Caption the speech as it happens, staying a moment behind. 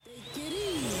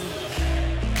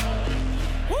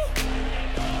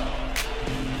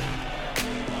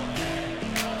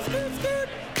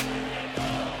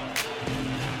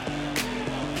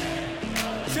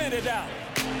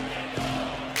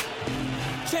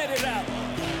Get it out.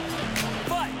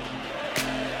 Fight.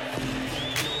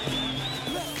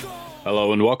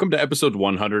 Hello and welcome to episode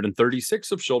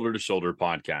 136 of Shoulder to Shoulder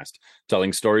Podcast,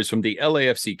 telling stories from the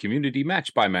LAFC community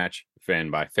match by match,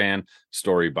 fan by fan,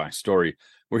 story by story.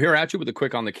 We're here at you with a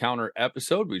quick on the counter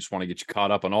episode. We just want to get you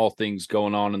caught up on all things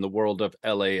going on in the world of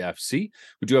LAFC.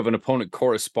 We do have an opponent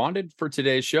correspondent for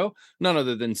today's show, none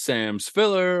other than Sam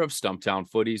Spiller of Stumptown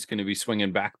Footy. He's going to be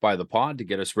swinging back by the pod to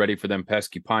get us ready for them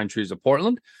pesky pine trees of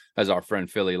Portland, as our friend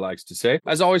Philly likes to say.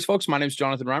 As always, folks, my name is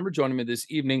Jonathan Reimer. Joining me this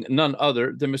evening, none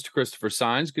other than Mr. Christopher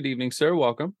Sines. Good evening, sir.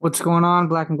 Welcome. What's going on,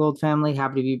 Black and Gold family?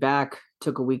 Happy to be back.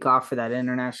 Took a week off for that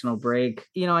international break.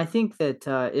 You know, I think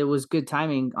that it was good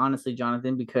timing, honestly,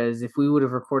 Jonathan, because if we would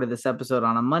have recorded this episode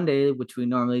on a Monday, which we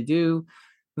normally do,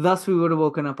 thus we would have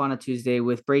woken up on a Tuesday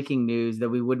with breaking news that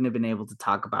we wouldn't have been able to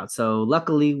talk about. So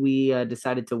luckily, we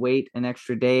decided to wait an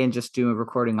extra day and just do a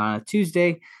recording on a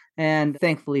Tuesday. And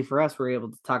thankfully for us, we're able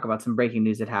to talk about some breaking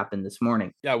news that happened this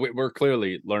morning. Yeah, we're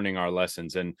clearly learning our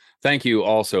lessons. And thank you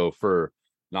also for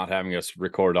not having us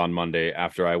record on Monday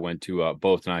after I went to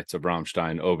both nights of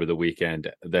Rammstein over the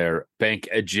weekend. They're bank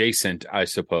adjacent, I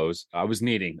suppose. I was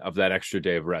needing of that extra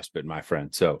day of respite, my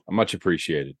friend. So much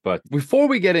appreciated. But before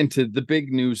we get into the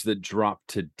big news that dropped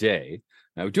today,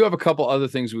 now we do have a couple other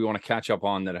things we want to catch up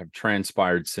on that have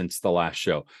transpired since the last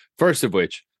show. First of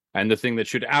which, and the thing that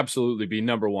should absolutely be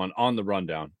number one on the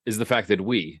rundown, is the fact that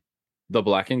we, the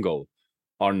Black and Gold,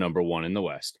 are number one in the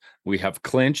West. We have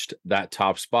clinched that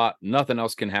top spot. Nothing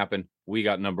else can happen. We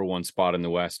got number one spot in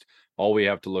the West. All we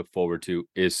have to look forward to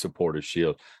is Supporters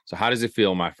Shield. So how does it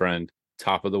feel, my friend?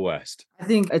 Top of the West. I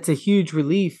think it's a huge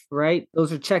relief, right?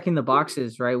 Those are checking the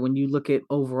boxes, right? When you look at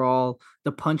overall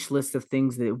the punch list of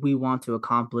things that we want to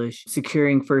accomplish,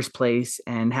 securing first place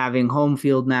and having home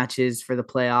field matches for the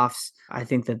playoffs, I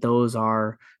think that those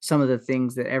are some of the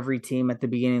things that every team at the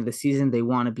beginning of the season, they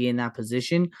want to be in that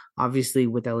position. Obviously,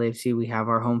 with LAFC, we have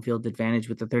our home field advantage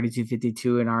with the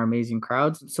 32-52 and our amazing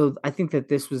crowds. So I think that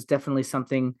this was definitely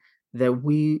something that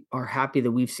we are happy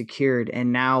that we've secured.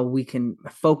 And now we can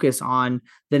focus on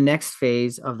the next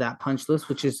phase of that punch list,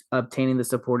 which is obtaining the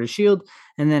Supporters Shield.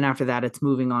 And then after that, it's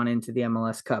moving on into the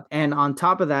MLS Cup. And on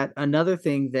top of that, another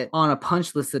thing that on a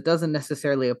punch list that doesn't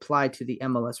necessarily apply to the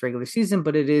MLS regular season,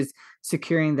 but it is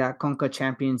securing that Conca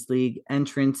Champions League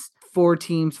entrance. 4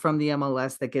 teams from the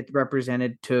MLS that get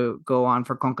represented to go on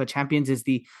for Conca Champions is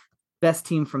the best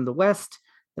team from the West,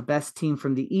 the best team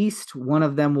from the East. One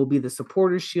of them will be the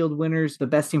Supporters Shield winners, the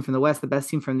best team from the West, the best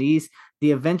team from the East,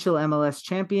 the eventual MLS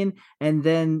champion, and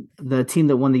then the team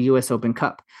that won the US Open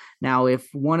Cup. Now, if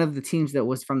one of the teams that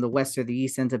was from the West or the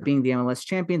East ends up being the MLS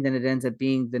champion, then it ends up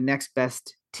being the next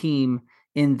best team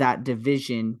in that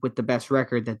division with the best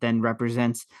record that then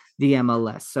represents the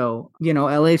MLS. So, you know,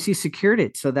 LAFC secured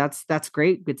it. So that's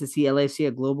great. Good to see LAFC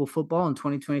at global football in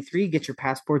 2023. Get your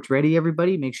passports ready,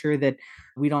 everybody. Make sure that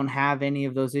we don't have any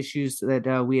of those issues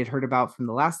that we had heard about from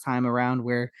the last time around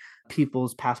where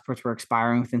people's passports were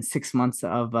expiring within 6 months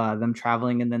of them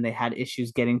traveling, and then they had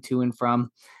issues getting to and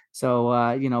from.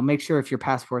 So, you know, make sure if your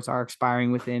passports are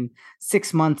expiring within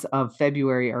 6 months of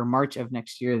February or March of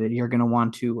next year that you're going to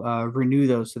want to renew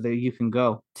those so that you can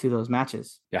go to those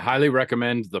matches. Yeah, highly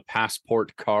recommend the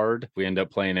passport card. If we end up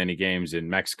playing any games in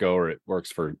Mexico, or it works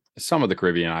for some of the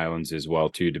Caribbean islands as well,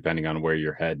 too, depending on where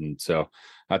you're heading. So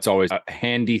that's always a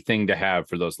handy thing to have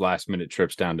for those last minute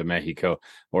trips down to Mexico,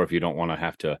 or if you don't want to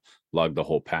have to lug the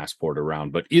whole passport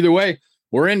around. But either way,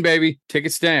 we're in, baby.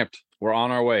 Ticket stamped. We're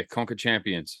on our way. Conca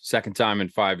champions, second time in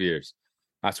 5 years.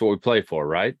 That's what we play for,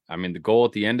 right? I mean, the goal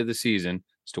at the end of the season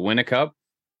is to win a cup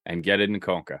and get it in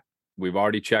Conca. We've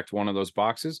already checked one of those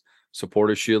boxes.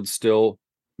 Supporters Shield still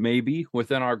maybe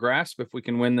within our grasp if we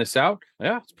can win this out.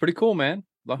 Yeah, it's pretty cool, man.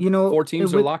 You know, 4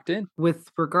 teams are locked in. With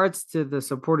regards to the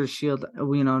Supporters Shield,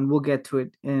 you know, and we'll get to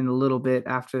it in a little bit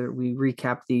after we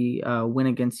recap the win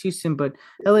against Houston, but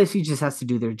LAFC just has to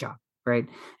do their job. Right.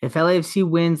 If LAFC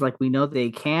wins like we know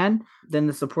they can, then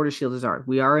the Supporters Shield is ours.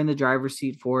 We are in the driver's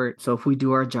seat for it. So if we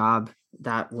do our job,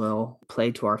 that will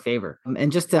play to our favor.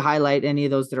 And just to highlight any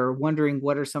of those that are wondering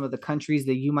what are some of the countries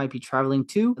that you might be traveling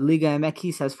to, Liga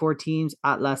MX has 4 teams: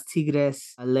 Atlas,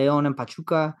 Tigres, León, and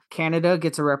Pachuca. Canada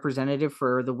gets a representative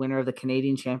for the winner of the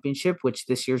Canadian Championship, which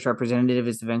this year's representative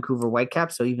is the Vancouver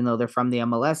Whitecaps. So even though they're from the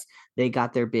MLS, they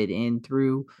got their bid in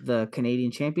through the Canadian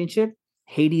Championship.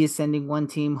 Haiti is sending 1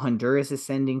 team. Honduras is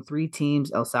sending 3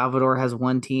 teams. El Salvador has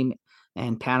 1 team.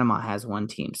 and Panama has one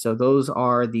team. So those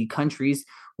are the countries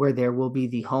where there will be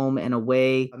the home and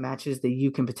away matches that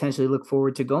you can potentially look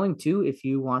forward to going to if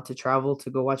you want to travel to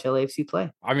go watch LAFC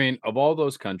play. I mean, of all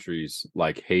those countries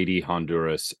like Haiti,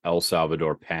 Honduras, El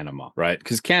Salvador, Panama, right?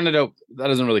 Because Canada, that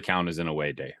doesn't really count as an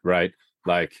away day, right?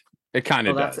 Like it kind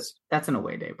of does. That's an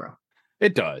away day, bro.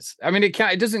 It does. I mean, it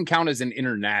doesn't count as an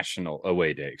international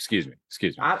away day. Excuse me.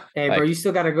 Hey, bro, you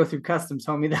still got to go through customs,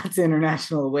 homie. That's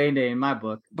international away day in my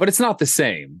book. But it's not the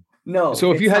same. No.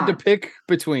 So if you had to pick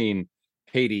between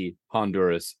Haiti,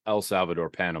 Honduras, El Salvador,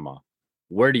 Panama,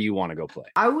 where do you want to go play?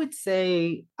 I would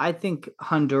say I think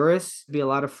Honduras would be a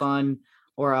lot of fun,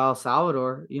 or El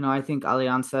Salvador. I think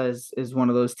Alianza is one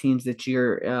of those teams that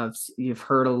you've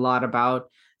heard a lot about.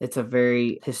 It's a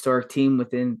very historic team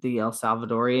within the El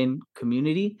Salvadorian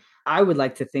community. I would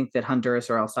like to think that Honduras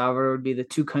or El Salvador would be the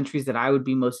two countries that I would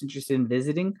be most interested in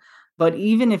visiting. But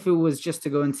even if it was just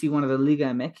to go and see one of the Liga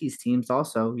MX teams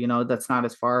also, that's not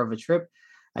as far of a trip.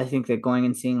 I think that going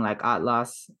and seeing like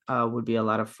Atlas would be a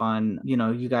lot of fun.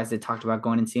 You guys had talked about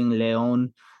going and seeing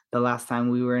Leon the last time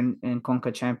we were in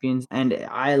Conca Champions. And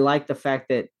I like the fact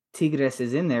that Tigres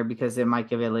is in there because it might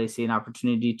give LAC an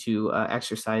opportunity to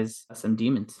exercise some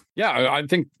demons. Yeah, I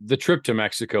think the trip to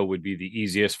Mexico would be the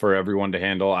easiest for everyone to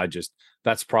handle.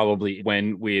 That's probably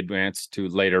when we advance to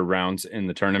later rounds in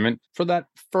the tournament. For that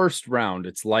first round,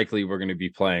 it's likely we're going to be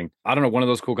playing, I don't know, one of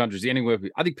those cool countries. Anyway,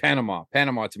 I think Panama.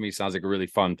 Panama to me sounds like a really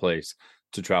fun place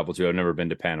to travel to. I've never been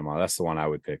to Panama. That's the one I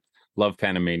would pick. Love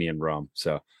Panamanian rum.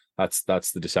 So that's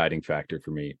the deciding factor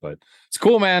for me. But it's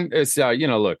cool, man. It's,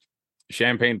 look,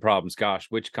 champagne problems. Gosh,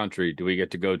 which country do we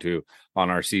get to go to on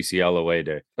our CCL away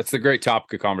day? That's the great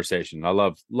topic of conversation. I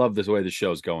love this way the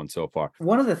show's going so far.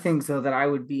 One of the things, though, that I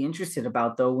would be interested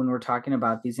about, though, when we're talking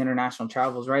about these international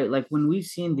travels, right? Like when we've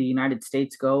seen the United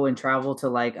States go and travel to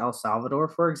like El Salvador,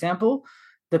 for example,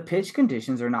 the pitch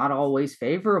conditions are not always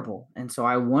favorable. And so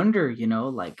I wonder,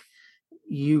 like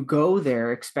you go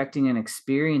there expecting an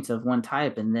experience of one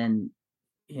type, and then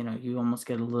you almost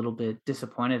get a little bit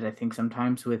disappointed, I think,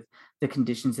 sometimes with the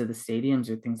conditions of the stadiums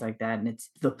or things like that. And it's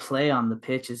the play on the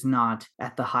pitch is not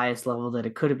at the highest level that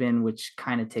it could have been, which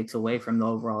kind of takes away from the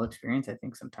overall experience, I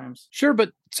think, sometimes. Sure,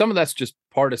 but some of that's just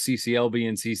part of CCL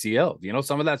being CCL.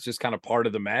 Some of that's just kind of part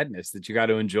of the madness that you got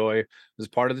to enjoy as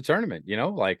part of the tournament.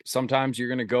 Like sometimes you're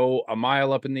going to go a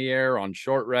mile up in the air on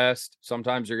short rest.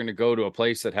 Sometimes you're going to go to a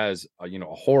place that has, a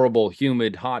horrible,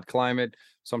 humid, hot climate.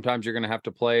 Sometimes you're going to have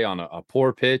to play on a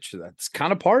poor pitch. That's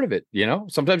kind of part of it.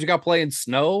 Sometimes you got to play in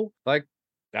snow. Like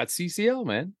that's CCL,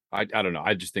 man. I don't know.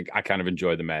 I just think I kind of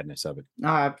enjoy the madness of it.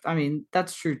 I mean,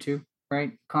 that's true too,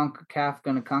 right? CONCACAF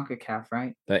gonna CONCACAF,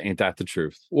 right? Ain't that the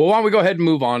truth? Well, why don't we go ahead and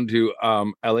move on to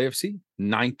LAFC?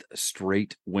 9th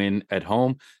straight win at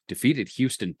home. Defeated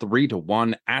Houston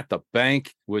 3-1 at the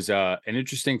bank. Was an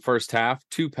interesting first half.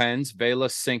 2 pens. Vela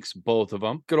sinks both of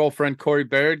them. Good old friend Corey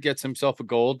Baird gets himself a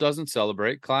goal. Doesn't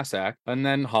celebrate. Class act. And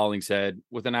then Hollingshead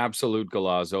with an absolute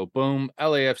golazo. Boom.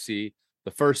 LAFC,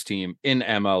 the first team in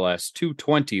MLS.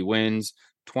 220 wins.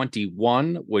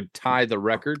 21 would tie the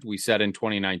record we set in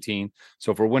 2019.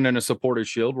 So if we're winning a Supporters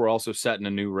Shield, we're also setting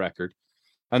a new record.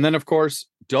 And then, of course,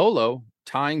 Dolo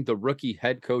tying the rookie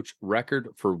head coach record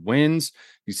for wins.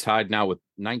 He's tied now with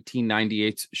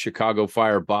 1998's Chicago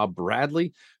Fire Bob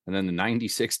Bradley and then the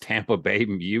 96 Tampa Bay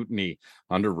Mutiny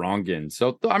under Rongin.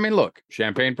 So, I mean, look,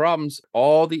 champagne problems,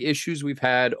 all the issues we've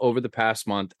had over the past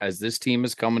month as this team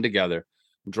is coming together.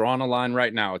 I'm drawing a line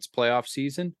right now. It's playoff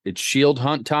season. It's shield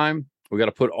hunt time. We got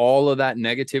to put all of that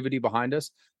negativity behind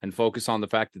us and focus on the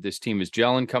fact that this team is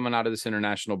gelling coming out of this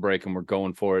international break and we're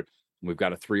going for it. We've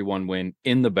got a 3-1 win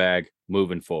in the bag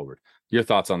moving forward. Your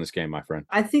thoughts on this game, my friend?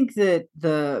 I think that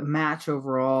the match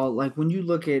overall, like when you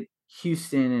look at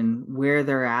Houston and where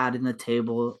they're at in the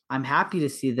table, I'm happy to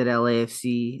see that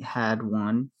LAFC had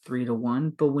won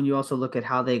 3-1. But when you also look at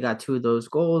how they got 2 of those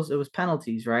goals, it was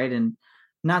penalties, right? And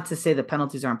not to say that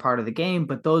penalties aren't part of the game,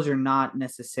 but those are not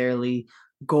necessarily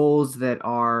goals that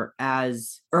are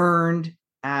as earned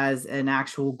as an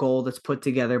actual goal that's put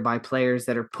together by players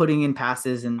that are putting in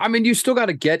passes. And I mean, you still got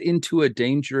to get into a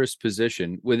dangerous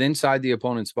position with inside the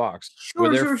opponent's box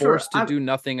where they're forced to do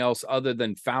nothing else other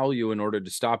than foul you in order to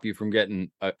stop you from getting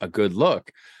a good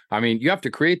look. I mean, you have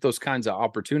to create those kinds of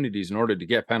opportunities in order to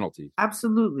get penalties.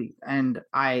 Absolutely. And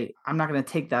I'm not going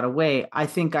to take that away. I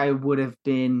think I would have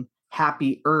been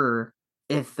happier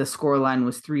if the scoreline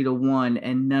was 3-1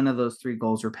 and none of those 3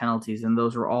 goals were penalties. And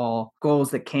those were all goals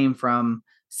that came from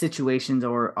situations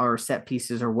or set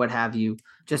pieces or what have you,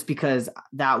 just because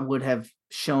that would have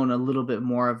shown a little bit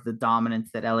more of the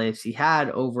dominance that LAFC had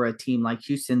over a team like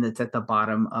Houston that's at the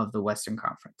bottom of the Western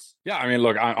Conference. Yeah, I mean,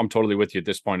 look, I'm totally with you at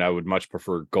this point. I would much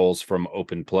prefer goals from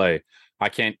open play. I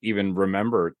can't even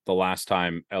remember the last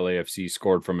time LAFC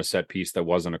scored from a set piece that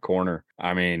wasn't a corner.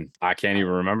 I mean, I can't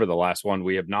even remember the last one.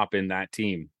 We have not been that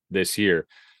team this year,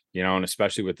 and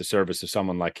especially with the service of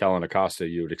someone like Kellyn Acosta,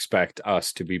 you would expect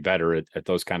us to be better at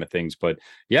those kind of things. But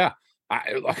yeah,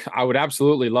 I would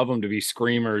absolutely love them to be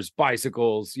screamers,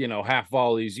 bicycles, half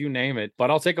volleys, you name it.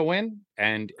 But I'll take a win.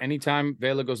 And anytime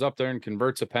Vela goes up there and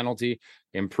converts a penalty,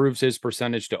 improves his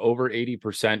percentage to over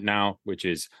 80% now, which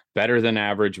is better than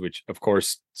average, which of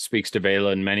course speaks to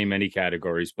Vela in many, many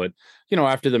categories. But,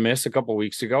 after the miss a couple of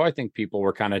weeks ago, I think people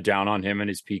were kind of down on him and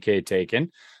his PK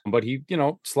taken. But he,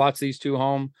 slots these two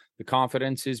home. The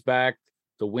confidence is back.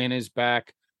 The win is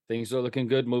back. Things are looking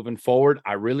good moving forward.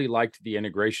 I really liked the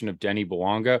integration of Denny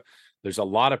Bouanga. There's a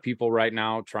lot of people right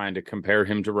now trying to compare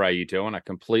him to Raito, and I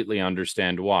completely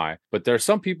understand why. But there are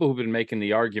some people who've been making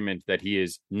the argument that he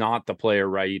is not the player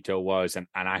Raito was, and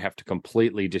I have to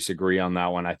completely disagree on that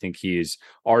one. I think he has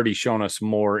already shown us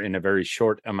more in a very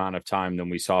short amount of time than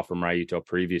we saw from Raito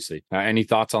previously. Any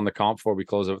thoughts on the comp before we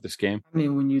close out this game? I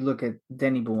mean, when you look at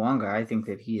Denny Bouanga, I think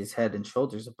that he is head and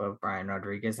shoulders above Brian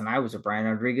Rodriguez, and I was a Brian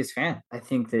Rodriguez fan. I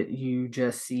think that you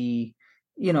just see,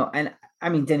 and I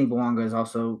mean, Denny Bouanga is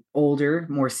also older,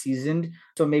 more seasoned.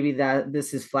 So maybe that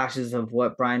this is flashes of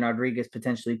what Brian Rodriguez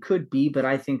potentially could be. But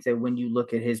I think that when you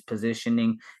look at his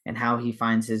positioning and how he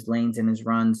finds his lanes and his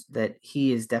runs, that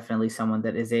he is definitely someone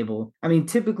that is able. I mean,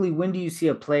 typically, when do you see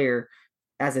a player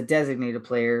as a designated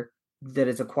player that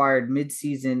is acquired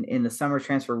mid-season in the summer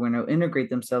transfer window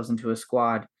integrate themselves into a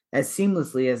squad as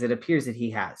seamlessly as it appears that he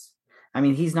has? I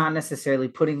mean, he's not necessarily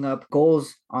putting up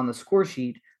goals on the score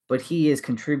sheet, but he is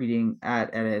contributing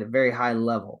at a very high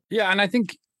level. Yeah, and I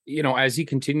think, as he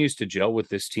continues to gel with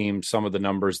this team, some of the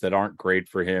numbers that aren't great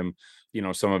for him,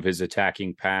 some of his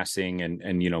attacking, passing,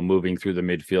 and moving through the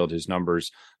midfield, his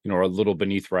numbers, are a little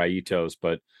beneath Raito's.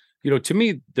 But, to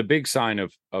me, the big sign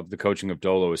of the coaching of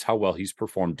Dolo is how well he's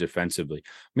performed defensively.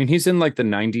 I mean, he's in like the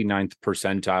 99th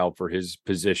percentile for his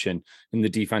position in the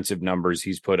defensive numbers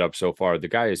he's put up so far. The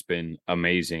guy has been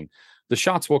amazing. The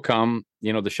shots will come,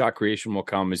 the shot creation will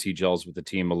come as he gels with the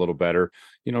team a little better.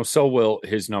 So will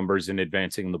his numbers in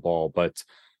advancing the ball. But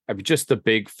I mean, just the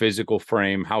big physical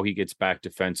frame, how he gets back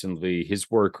defensively,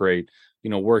 his work rate,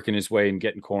 working his way and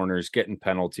getting corners, getting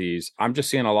penalties. I'm just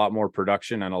seeing a lot more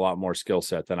production and a lot more skill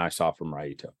set than I saw from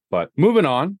Raito. But moving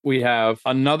on, we have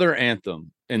another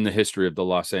anthem in the history of the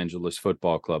Los Angeles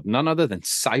Football Club, none other than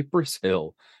Cypress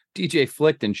Hill. DJ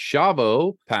Flick and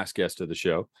Chavo, past guest of the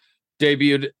show,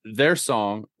 debuted their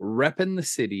song, Reppin' the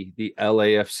City, the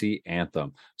LAFC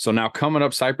anthem. So now coming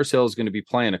up, Cypress Hill is going to be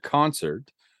playing a concert,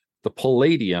 the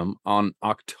Palladium, on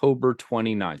October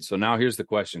 29th. So now here's the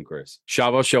question, Chris.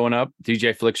 Chavo showing up,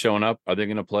 DJ Flick showing up. Are they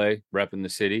going to play Reppin' the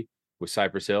City with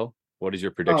Cypress Hill? What is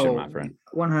your prediction, my friend?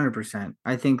 100%.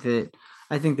 I think that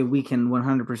we can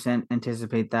 100%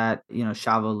 anticipate that.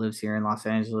 Chavo lives here in Los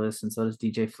Angeles, and so does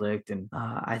DJ Flick, and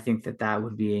I think that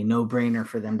would be a no-brainer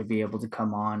for them to be able to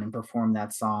come on and perform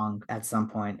that song at some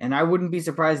point. And I wouldn't be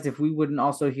surprised if we wouldn't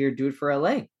also hear "Do It for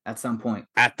LA" at some point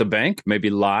at the bank, maybe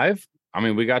live. I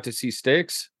mean, we got to see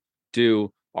Sticks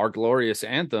do our glorious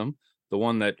anthem, the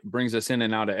one that brings us in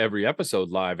and out of every episode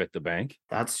live at the bank.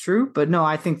 That's true. But no,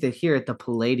 I think that here at the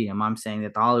Palladium, I'm saying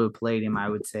that the Hollywood Palladium, I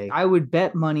would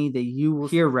bet money that you will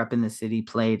hear Reppin' the City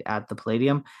played at the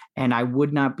Palladium. And I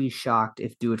would not be shocked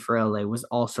if Do It for LA was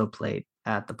also played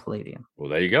at the Palladium. Well,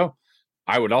 there you go.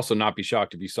 I would also not be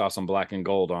shocked if you saw some black and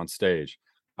gold on stage.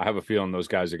 I have a feeling those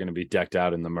guys are going to be decked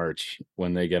out in the merch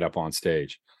when they get up on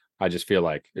stage. I just feel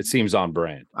like it seems on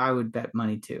brand. I would bet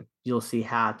money too. You'll see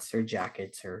hats or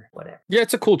jackets or whatever. Yeah,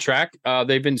 it's a cool track.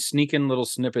 They've been sneaking little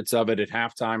snippets of it at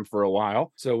halftime for a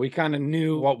while. So we kind of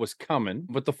knew what was coming.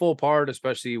 But the full part,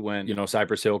 especially when,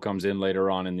 Cypress Hill comes in later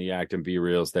on in the act and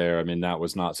B-reels there. I mean, that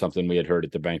was not something we had heard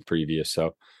at the bank previous.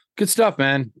 So good stuff,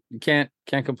 man. You can't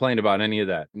complain about any of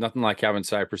that. Nothing like having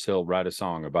Cypress Hill write a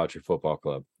song about your football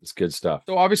club. It's good stuff.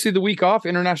 So obviously the week off,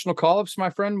 international call-ups, my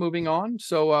friend, moving on.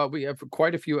 So we have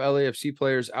quite a few LAFC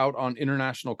players out on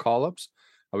international call-ups.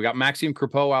 We got Maxime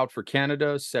Crepeau out for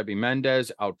Canada, Sebi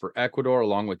Mendez out for Ecuador,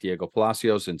 along with Diego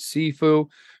Palacios and Sifu.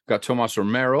 Got Tomas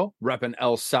Romero repping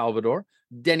El Salvador.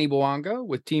 Denny Bouanga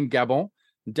with Team Gabon.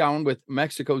 Down with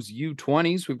Mexico's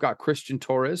U20s, we've got Christian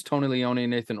Torres, Tony Leone,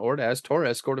 and Nathan Ordaz.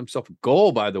 Torres scored himself a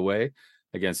goal, by the way,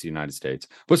 against the United States,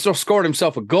 but still scored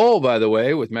himself a goal, by the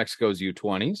way, with Mexico's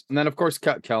U20s. And then, of course,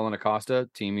 Kellyn Acosta,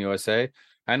 Team USA.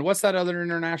 And what's that other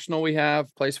international we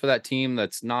have? Plays for that team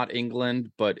that's not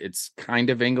England, but it's kind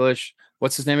of English.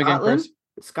 What's his name again, Chris?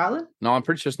 Scotland? No, I'm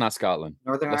pretty sure it's not Scotland.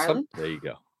 Northern Ireland? There you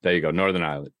go. There you go. Northern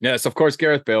Ireland. Yes, of course,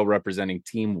 Gareth Bale representing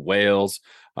Team Wales,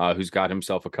 who's got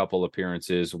himself a couple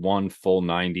appearances, one full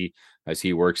 90 as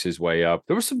he works his way up.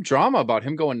 There was some drama about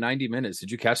him going 90 minutes.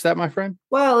 Did you catch that, my friend?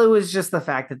 Well, it was just the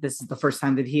fact that this is the first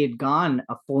time that he had gone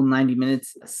a full 90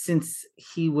 minutes since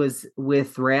he was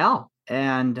with Real.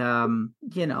 And,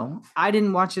 I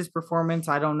didn't watch his performance.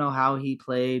 I don't know how he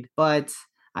played, but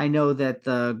I know that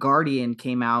the Guardian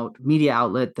came out, media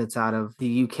outlet that's out of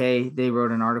the UK. They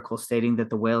wrote an article stating that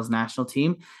the Wales national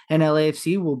team and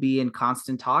LAFC will be in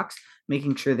constant talks,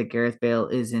 making sure that Gareth Bale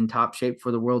is in top shape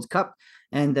for the World Cup,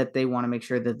 and that they want to make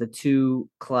sure that the two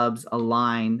clubs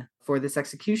align for this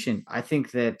execution. I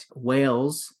think that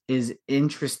Wales is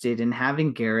interested in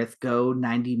having Gareth go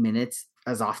 90 minutes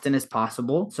as often as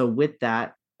possible. So with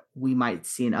that, we might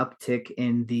see an uptick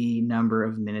in the number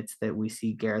of minutes that we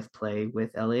see Gareth play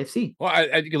with LAFC. Well,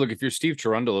 I think, look, if you're Steve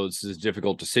Cherundolo, this is a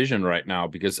difficult decision right now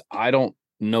because I don't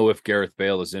know if Gareth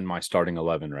Bale is in my starting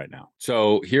 11 right now.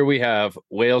 So here we have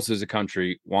Wales as a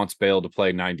country wants Bale to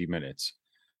play 90 minutes.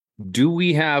 Do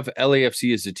we have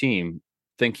LAFC as a team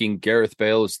thinking Gareth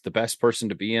Bale is the best person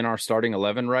to be in our starting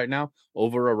 11 right now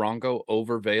over Arango,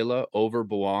 over Vela, over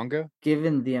Bouanga?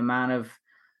 Given the amount of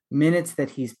minutes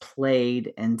that he's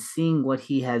played and seeing what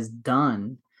he has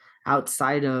done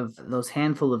outside of those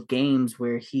handful of games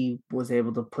where he was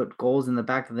able to put goals in the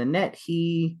back of the net,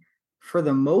 he, for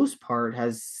the most part,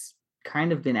 has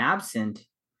kind of been absent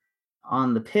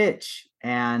on the pitch.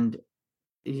 And,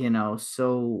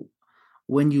 so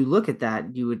when you look at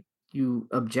that, you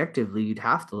objectively, you'd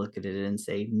have to look at it and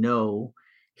say, no,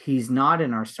 he's not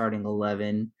in our starting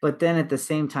 11. But then at the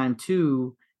same time,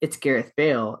 too, it's Gareth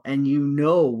Bale, and you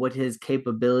know what his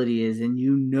capability is, and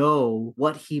you know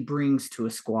what he brings to a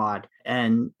squad.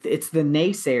 And it's the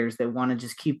naysayers that want to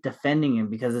just keep defending him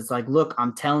because it's like, look,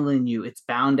 I'm telling you, it's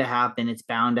bound to happen. It's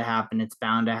bound to happen. It's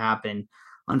bound to happen.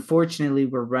 Unfortunately,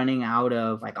 we're running out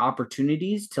of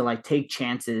opportunities to take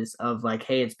chances of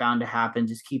hey, it's bound to happen.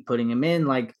 Just keep putting him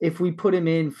in. If we put him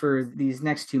in for these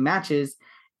next two matches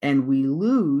and we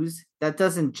lose, that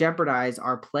doesn't jeopardize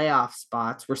our playoff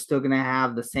spots. We're still going to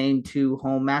have the same two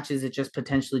home matches. It just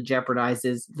potentially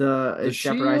jeopardizes the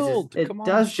shield. It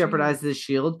does jeopardize the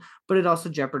shield, but it also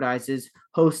jeopardizes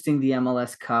hosting the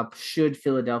MLS Cup should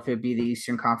Philadelphia be the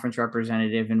Eastern Conference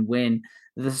representative and win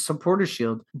the Supporter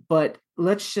Shield. But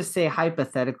let's just say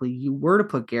hypothetically you were to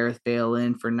put Gareth Bale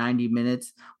in for 90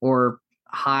 minutes or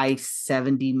high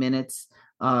 70 minutes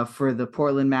for the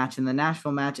Portland match and the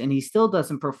Nashville match, and he still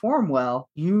doesn't perform well,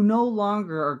 you no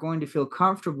longer are going to feel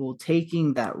comfortable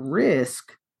taking that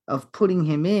risk of putting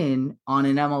him in on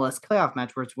an MLS playoff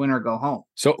match where it's win or go home.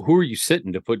 So who are you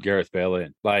sitting to put Gareth Bale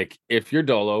in? If you're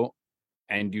Dolo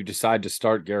and you decide to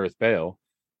start Gareth Bale,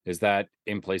 is that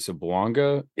in place of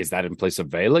Bouanga? Is that in place of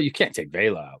Vela? You can't take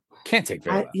Vela out. Can't take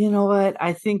Vela out. You know what?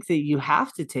 I think that you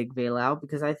have to take Vela out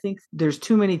because I think there's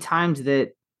too many times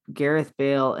that Gareth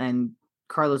Bale and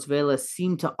Carlos Vela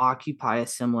seem to occupy a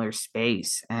similar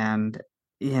space. And,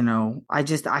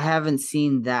 I haven't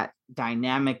seen that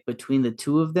dynamic between the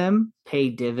two of them pay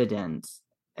dividends.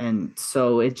 And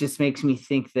so it just makes me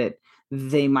think that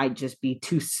they might just be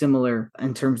too similar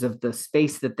in terms of the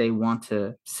space that they want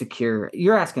to secure.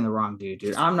 You're asking the wrong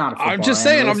dude. I'm not a football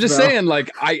analyst, saying,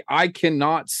 I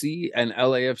cannot see an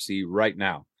LAFC right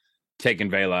now taking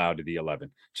Vela out of the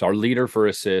 11. He's our leader for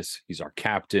assists. He's our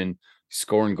captain.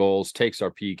 Scoring goals, takes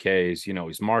our PKs,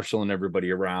 he's marshaling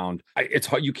everybody around. It's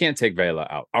hard. You can't take Vela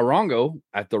out. Arango,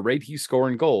 at the rate he's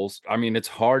scoring goals, it's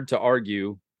hard to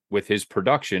argue with his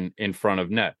production in front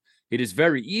of net. It is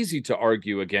very easy to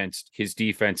argue against his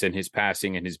defense and his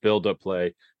passing and his build-up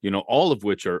play, all of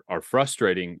which are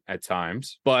frustrating at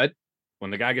times. But when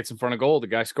the guy gets in front of goal, the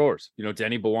guy scores.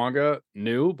 Denny Bouanga,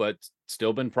 new, but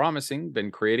still been promising,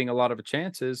 been creating a lot of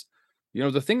chances.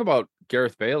 The thing about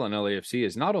Gareth Bale and LAFC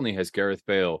is not only has Gareth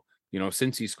Bale,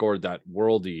 since he scored that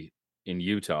worldie in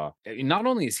Utah, not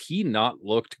only has he not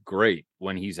looked great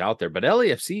when he's out there, but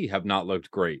LAFC have not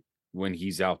looked great when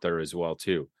he's out there as well,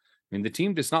 too. The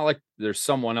team, it's not like there's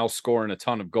someone else scoring a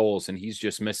ton of goals and he's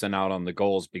just missing out on the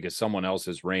goals because someone else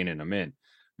is reining them in.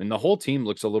 The whole team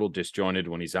looks a little disjointed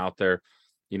when he's out there.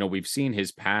 We've seen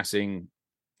his passing,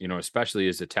 especially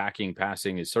his attacking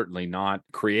passing is certainly not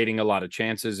creating a lot of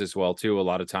chances as well, too. A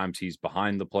lot of times he's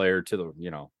behind the player to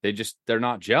the, they're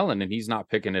not gelling and he's not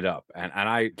picking it up. And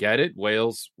I get it.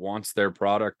 Wales wants their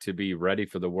product to be ready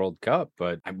for the World Cup,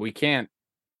 but we can't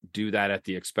do that at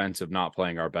the expense of not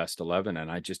playing our best 11.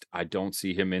 And I don't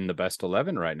see him in the best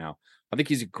 11 right now. I think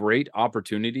he's a great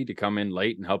opportunity to come in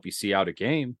late and help you see out a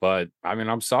game. But I mean,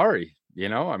 I'm sorry.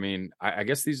 I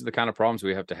guess these are the kind of problems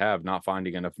we have to have, not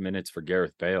finding enough minutes for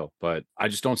Gareth Bale. But I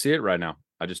just don't see it right now.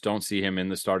 I just don't see him in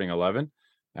the starting 11.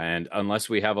 And unless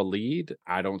we have a lead,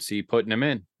 I don't see putting him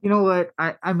in. You know what?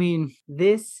 I mean,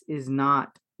 this is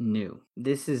not new.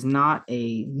 This is not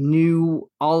a new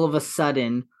all of a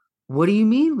sudden. What do you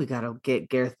mean we got to get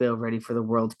Gareth Bale ready for the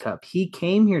World Cup? He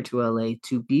came here to LA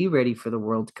to be ready for the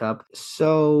World Cup.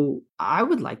 So I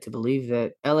would like to believe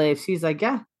that LAFC is like,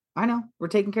 yeah, I know, we're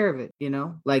taking care of it.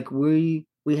 Like we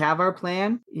have our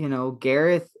plan.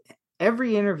 Gareth,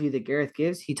 every interview that Gareth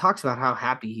gives, he talks about how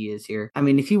happy he is here. I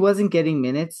mean, if he wasn't getting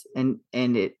minutes and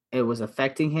it was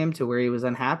affecting him to where he was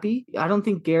unhappy, I don't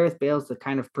think Gareth Bale's the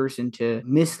kind of person to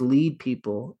mislead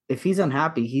people. If he's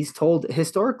unhappy, he's told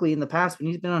historically in the past when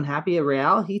he's been unhappy at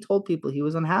Real, he told people he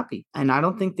was unhappy. And I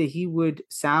don't think that he would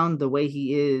sound the way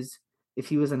he is if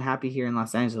he was unhappy here in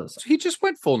Los Angeles. He just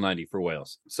went full 90 for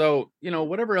Wales. So,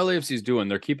 whatever LAFC is doing,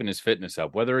 they're keeping his fitness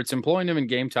up, whether it's employing him in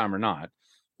game time or not.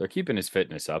 They're keeping his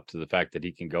fitness up to the fact that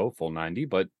he can go full 90,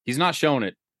 but he's not showing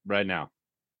it right now.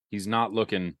 He's not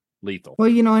looking lethal. Well,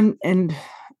 and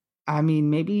I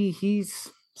mean, maybe he's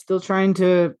still trying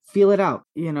to feel it out.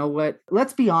 You know what?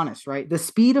 Let's be honest, right? The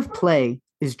speed of play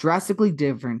is drastically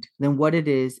different than what it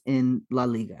is in La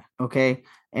Liga, okay?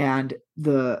 And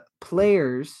the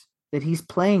players that he's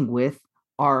playing with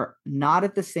are not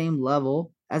at the same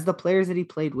level as the players that he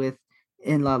played with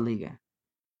in La Liga.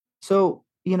 So,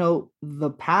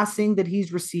 the passing that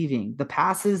he's receiving, the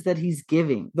passes that he's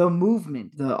giving, the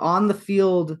movement, the on the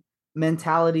field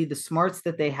mentality, the smarts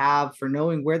that they have for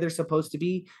knowing where they're supposed to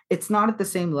be, it's not at the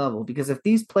same level, because if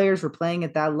these players were playing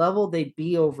at that level, they'd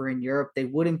be over in Europe. They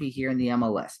wouldn't be here in the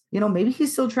MLS. Maybe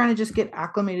he's still trying to just get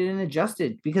acclimated and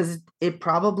adjusted, because it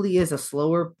probably is a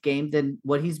slower game than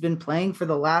what he's been playing for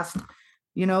the last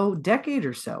decade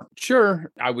or so.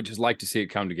 Sure. I would just like to see it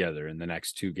come together in the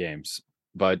next two games.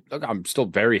 But look, I'm still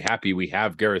very happy we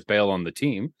have Gareth Bale on the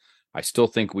team. I still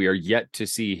think we are yet to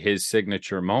see his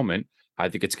signature moment. I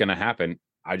think it's going to happen.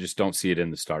 I just don't see it in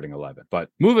the starting 11. But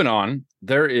moving on,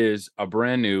 there is a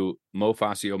brand new Mo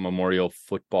Facio Memorial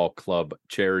Football Club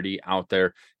charity out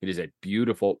there. It is a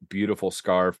beautiful, beautiful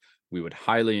scarf. We would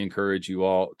highly encourage you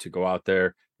all to go out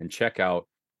there and check out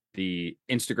the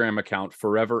Instagram account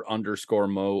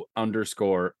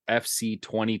forever_Mo_FC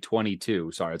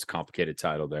 2022. Sorry, it's a complicated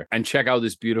title there. And check out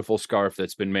this beautiful scarf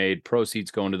that's been made.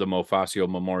 Proceeds going to the Mo Facio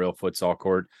Memorial Futsal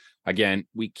Court. Again,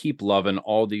 we keep loving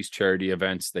all these charity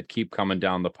events that keep coming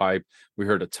down the pipe. We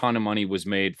heard a ton of money was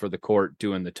made for the court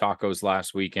doing the tacos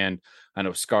last weekend. I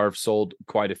know Scarf sold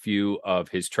quite a few of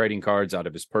his trading cards out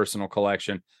of his personal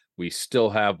collection. We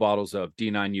still have bottles of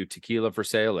D9U tequila for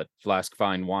sale at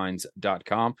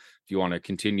flaskfinewines.com. If you want to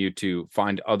continue to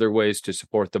find other ways to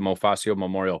support the Mo Facio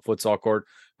Memorial Futsal Court.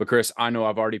 But Chris, I know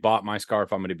I've already bought my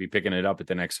scarf. I'm going to be picking it up at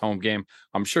the next home game.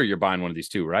 I'm sure you're buying one of these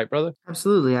too, right, brother?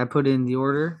 Absolutely. I put in the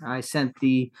order. I sent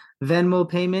the Venmo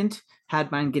payment,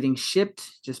 had mine getting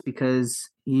shipped just because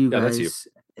guys...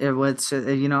 It was,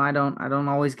 I don't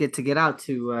always get out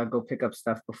to go pick up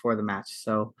stuff before the match.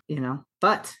 So,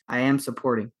 but I am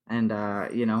supporting. And,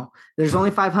 there's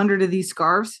only 500 of these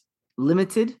scarves,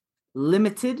 limited.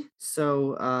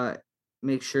 So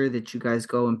make sure that you guys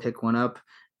go and pick one up.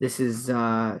 This is,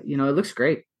 it looks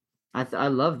great. I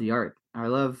love the art. I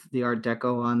love the Art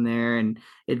Deco on there. And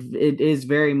it is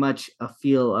very much a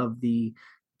feel of the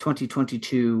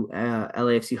 2022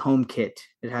 LAFC home kit.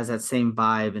 It has that same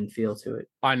vibe and feel to it.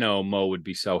 I know Mo would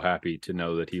be so happy to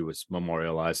know that he was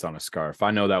memorialized on a scarf.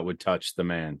 I know that would touch the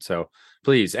man. So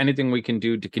please, anything we can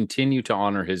do to continue to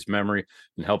honor his memory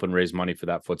and help and raise money for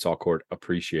that futsal court,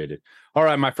 appreciate it. All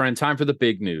right, my friend, time for the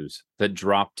big news that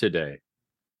dropped today.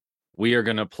 We are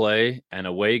going to play an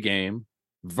away game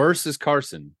versus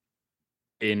Carson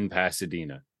in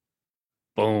Pasadena.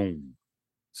 Boom.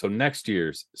 So next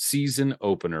year's season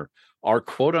opener, our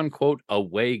quote-unquote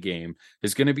away game,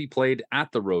 is going to be played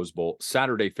at the Rose Bowl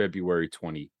Saturday, February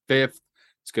 25th.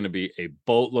 It's going to be a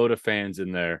boatload of fans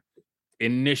in there.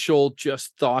 Initial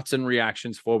just thoughts and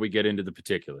reactions before we get into the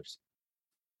particulars.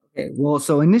 Okay, well,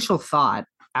 so initial thought,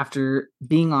 after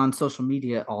being on social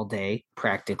media all day,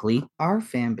 practically, our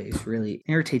fan base really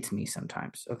irritates me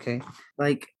sometimes, okay?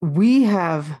 Like, we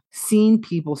have seen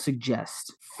people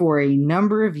suggest for a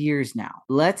number of years now,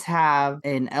 let's have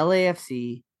an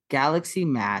LAFC Galaxy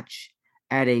match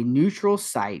at a neutral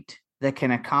site that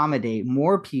can accommodate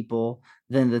more people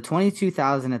than the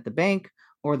 22,000 at the bank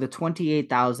or the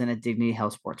 28,000 at Dignity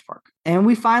Health Sports Park. And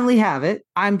we finally have it.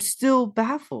 I'm still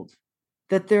baffled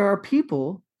that there are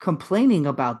people complaining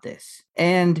about this.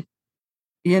 And,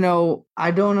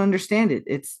 I don't understand it.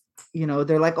 It's,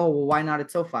 they're like, oh, well, why not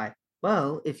at SoFi?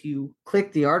 Well, if you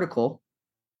click the article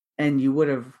and you would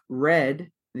have read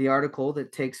the article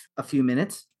that takes a few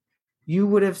minutes, you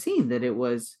would have seen that it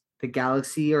was the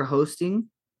Galaxy are hosting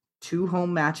 2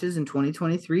 home matches in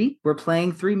 2023. We're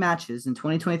playing 3 matches in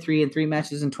 2023 and 3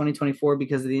 matches in 2024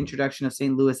 because of the introduction of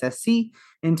St. Louis SC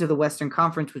into the Western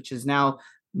Conference, which has now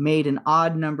made an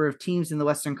odd number of teams in the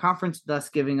Western Conference, thus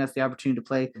giving us the opportunity to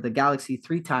play the Galaxy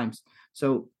 3 times.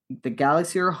 So the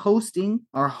Galaxy are hosting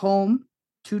our home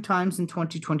 2 times in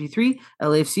 2023.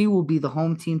 LAFC will be the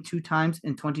home team 2 times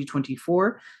in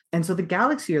 2024. And so the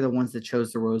Galaxy are the ones that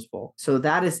chose the Rose Bowl. So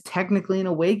that is technically an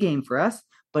away game for us,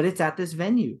 but it's at this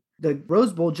venue. The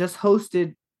Rose Bowl just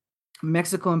hosted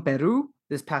Mexico and Peru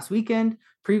this past weekend.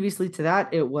 Previously to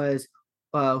that, it was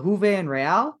Juve and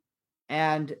Real.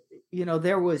 And,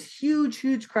 there was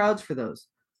huge crowds for those.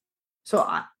 So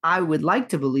I would like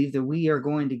to believe that we are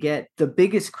going to get the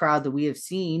biggest crowd that we have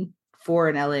seen for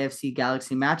an LAFC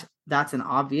Galaxy match. That's an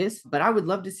obvious, but I would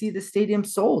love to see the stadium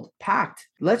sold, packed.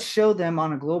 Let's show them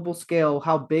on a global scale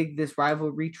how big this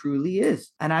rivalry truly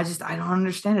is. And I don't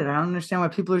understand it. I don't understand why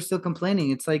people are still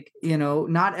complaining. It's like,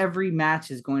 not every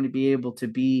match is going to be able to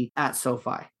be at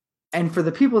SoFi. And for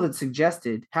the people that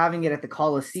suggested having it at the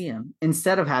Coliseum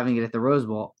instead of having it at the Rose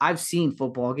Bowl, I've seen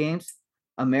football games,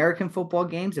 American football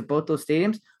games at both those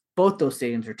stadiums. Both those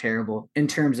stadiums are terrible in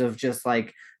terms of just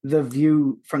like the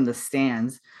view from the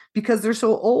stands because they're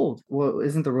so old. Well,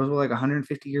 isn't the Rose Bowl like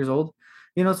 150 years old?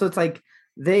 So it's like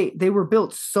they were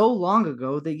built so long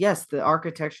ago that yes, the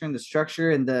architecture and the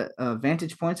structure and the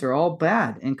vantage points are all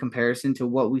bad in comparison to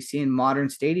what we see in modern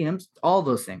stadiums. All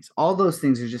those things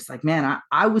are just like, man,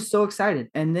 I was so excited.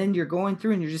 And then you're going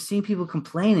through and you're just seeing people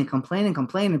complain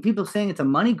and people saying it's a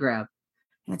money grab.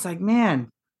 And it's like, man,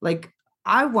 like,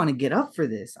 I want to get up for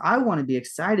this. I want to be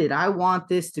excited. I want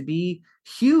this to be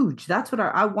huge. That's what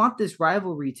I want this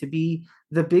rivalry to be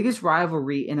the biggest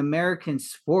rivalry in American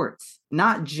sports,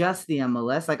 not just the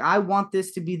MLS. Like, I want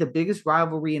this to be the biggest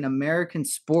rivalry in American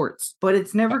sports, but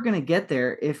it's never going to get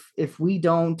there if we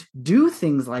don't do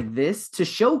things like this to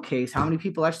showcase how many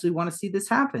people actually want to see this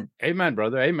happen. Amen,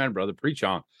 brother. Amen, brother. Preach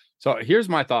on. So here's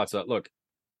my thoughts. Look,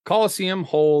 Coliseum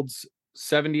holds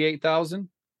 78,000.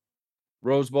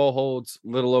 Rose Bowl holds a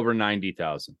little over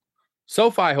 90,000.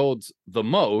 SoFi holds the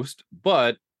most,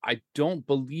 but I don't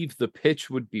believe the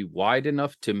pitch would be wide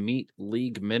enough to meet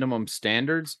league minimum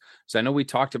standards. So I know we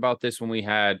talked about this when we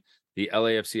had the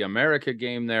LAFC America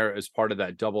game there as part of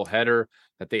that double header,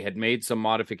 that they had made some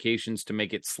modifications to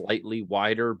make it slightly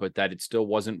wider, but that it still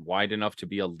wasn't wide enough to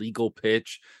be a legal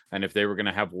pitch. And if they were going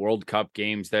to have World Cup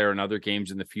games there and other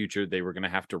games in the future, they were going to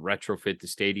have to retrofit the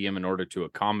stadium in order to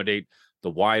accommodate the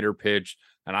wider pitch.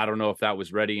 And I don't know if that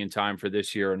was ready in time for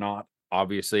this year or not.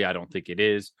 Obviously, I don't think it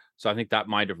is. So I think that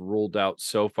might have ruled out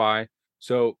SoFi.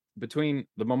 So between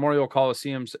the Memorial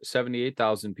Coliseum's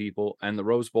 78,000 people and the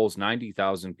Rose Bowl's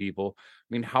 90,000 people, I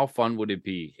mean, how fun would it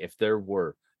be if there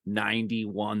were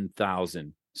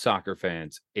 91,000 soccer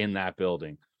fans in that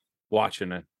building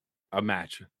watching a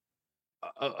match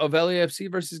of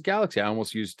LAFC versus Galaxy? I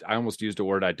almost used a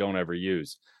word I don't ever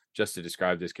use just to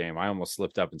describe this game. I almost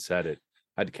slipped up and said it.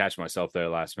 I had to catch myself there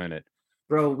last minute.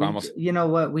 Bro, you know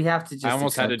what? We have to just. I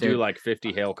almost had to do like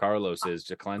 50 Hail Carloses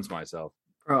to cleanse myself.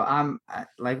 Bro,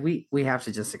 we have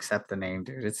to just accept the name,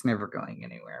 dude. It's never going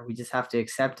anywhere. We just have to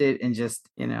accept it and just,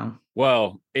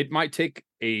 Well, it might take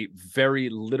a very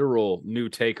literal new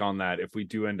take on that if we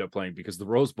do end up playing, because the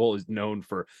Rose Bowl is known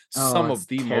for some of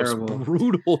the terrible. most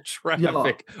brutal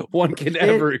traffic one can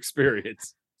ever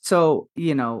experience. So,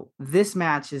 this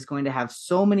match is going to have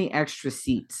so many extra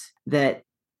seats that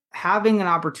having an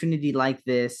opportunity like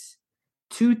this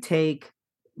to take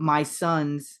my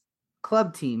son's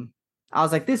club team, I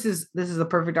was like, this is a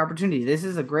perfect opportunity. This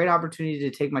is a great opportunity to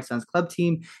take my son's club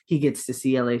team. He gets to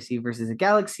see LAFC versus a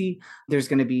Galaxy. There's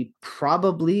going to be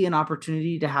probably an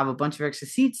opportunity to have a bunch of extra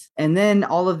seats. And then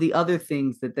all of the other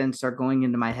things that then start going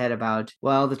into my head about,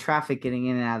 well, the traffic getting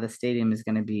in and out of the stadium is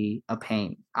going to be a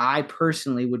pain. I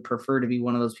personally would prefer to be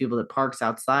one of those people that parks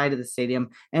outside of the stadium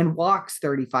and walks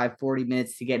 35, 40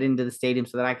 minutes to get into the stadium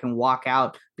so that I can walk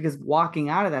out, because walking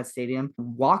out of that stadium,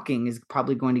 walking is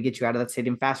probably going to get you out of that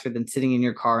stadium faster than sitting in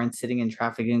your car and sitting in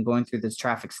traffic and going through this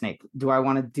traffic snake. Do I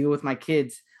want to deal with my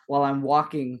kids while I'm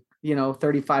walking,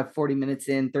 35, 40 minutes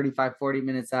in, 35, 40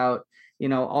 minutes out?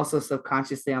 Also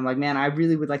subconsciously, I'm like, man, I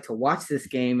really would like to watch this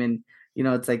game. And,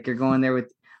 it's like you're going there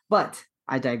with, but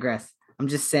I digress. I'm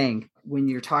just saying, when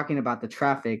you're talking about the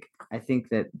traffic, I think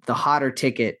that the hotter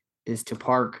ticket is to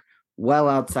park well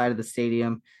outside of the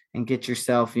stadium, and get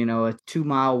yourself, a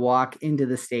 2-mile walk into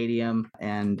the stadium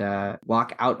and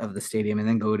walk out of the stadium and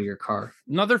then go to your car.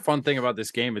 Another fun thing about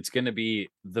this game, it's going to be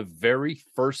the very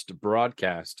first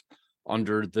broadcast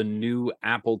under the new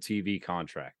Apple TV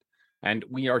contract. And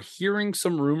we are hearing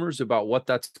some rumors about what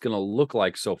that's going to look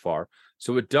like so far.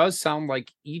 So it does sound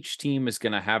like each team is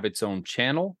going to have its own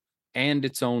channel and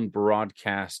its own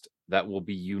broadcast that will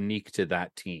be unique to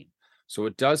that team. So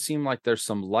it does seem like there's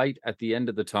some light at the end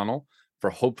of the tunnel for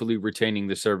hopefully retaining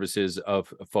the services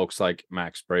of folks like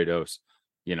Max Brados,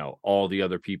 all the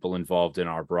other people involved in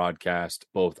our broadcast,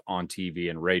 both on TV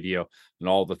and radio, and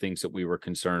all the things that we were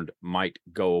concerned might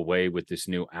go away with this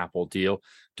new Apple deal.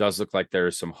 Does look like there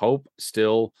is some hope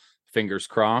still. Fingers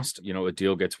crossed, a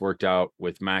deal gets worked out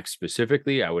with Max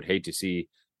specifically. I would hate to see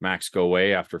Max go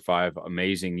away after 5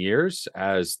 amazing years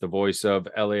as the voice of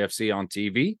LAFC on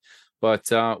TV,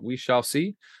 but we shall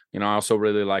see. I also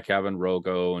really like having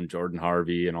Rogo and Jordan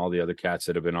Harvey and all the other cats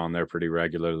that have been on there pretty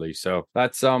regularly. So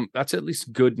that's at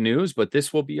least good news. But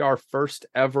this will be our first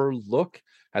ever look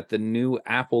at the new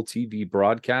Apple TV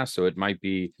broadcast. So it might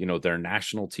be, their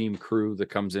national team crew that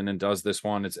comes in and does this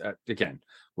one. It's again,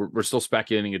 we're still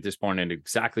speculating at this point and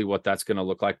exactly what that's going to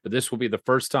look like. But this will be the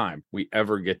first time we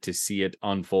ever get to see it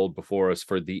unfold before us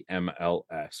for the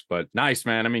MLS. But nice,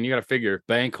 man. I mean, you got to figure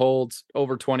bank holds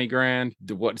over 20 grand.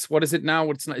 What is it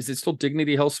now? Is it still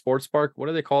Dignity Health Sports Park? What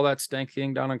do they call that stank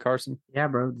thing down in Carson? Yeah,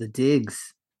 bro. The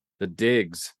Digs. The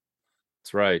Digs.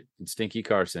 That's right. In Stinky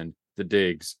Carson, the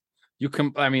Digs.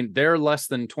 They're less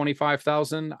than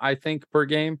 25,000, I think, per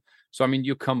game. So,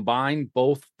 you combine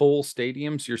both full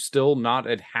stadiums, you're still not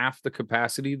at half the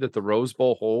capacity that the Rose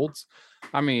Bowl holds.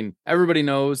 Everybody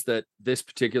knows that this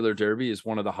particular derby is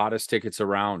one of the hottest tickets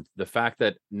around. The fact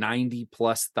that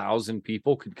 90,000+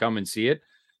 people could come and see it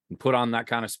and put on that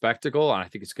kind of spectacle, and I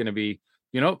think it's going to be,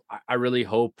 I really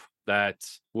hope that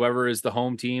whoever is the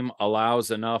home team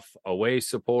allows enough away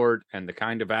support and the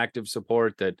kind of active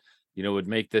support that would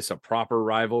make this a proper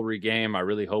rivalry game. I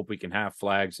really hope we can have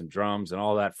flags and drums and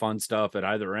all that fun stuff at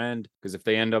either end. Because if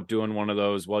they end up doing one of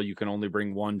those, well, you can only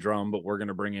bring one drum, but we're going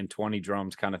to bring in 20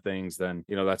 drums kind of things, then,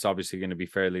 that's obviously going to be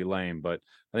fairly lame. But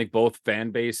I think both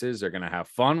fan bases are going to have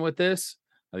fun with this.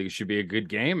 I think it should be a good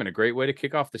game and a great way to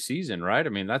kick off the season, right?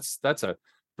 That's a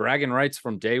bragging rights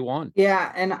from day one.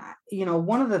 Yeah. And,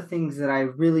 one of the things that I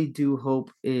really do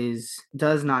hope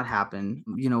does not happen.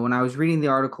 When I was reading the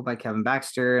article by Kevin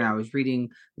Baxter and I was reading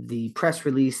the press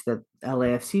release that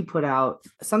LAFC put out,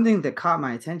 something that caught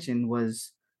my attention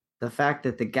was the fact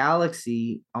that the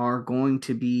Galaxy are going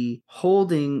to be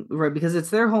holding, right, because it's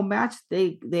their home match,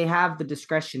 they have the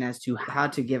discretion as to how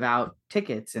to give out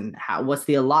tickets and what's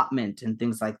the allotment and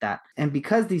things like that. And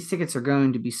because these tickets are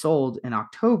going to be sold in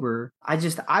October, I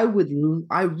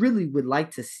really would like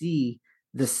to see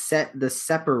the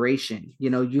separation.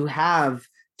 You have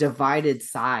divided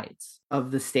sides of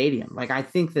the stadium. Like, I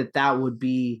think that would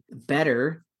be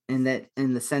better in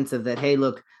the sense of that, hey,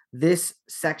 look, this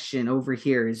section over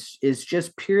here is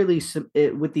just purely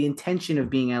with the intention of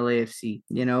being LAFC,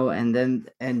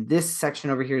 and this section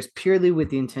over here is purely with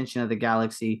the intention of the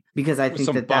Galaxy, because I think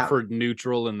that buffered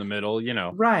neutral in the middle,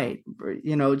 right.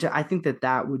 I think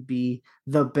that would be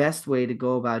the best way to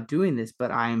go about doing this.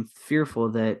 But I am fearful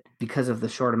that because of the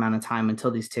short amount of time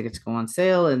until these tickets go on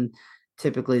sale, and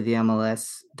typically the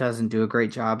MLS doesn't do a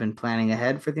great job in planning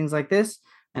ahead for things like this.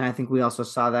 And I think we also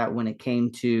saw that when it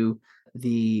came to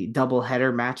the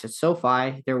doubleheader match at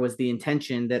SoFi, there was the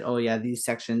intention that,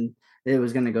 it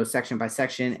was going to go section by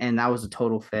section, and that was a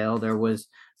total fail. There was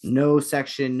no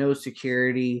section, no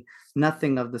security,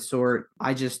 nothing of the sort.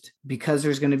 Because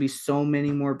there's going to be so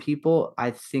many more people,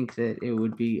 I think that it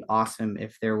would be awesome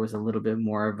if there was a little bit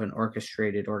more of an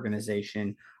orchestrated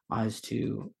organization as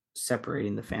to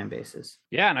separating the fan bases.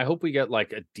 Yeah, and I hope we get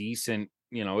like a decent,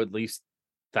 at least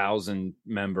 1,000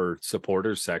 member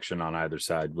supporters section on either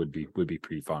side would be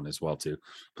pretty fun as well too.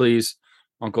 Please,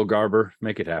 Uncle Garber,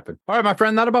 make it happen. All right, my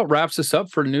friend, that about wraps us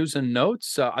up for news and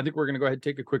notes. I think we're going to go ahead and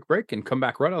take a quick break and come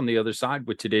back right on the other side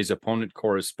with today's opponent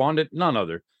correspondent, none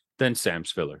other than Sam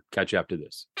Spiller. Catch you after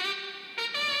this.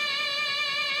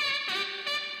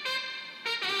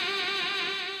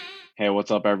 Hey,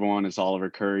 what's up, everyone? It's Oliver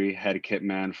Curry, head kit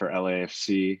man for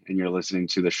LAFC, and you're listening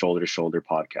to the Shoulder to Shoulder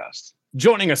podcast.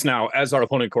 Joining us now as our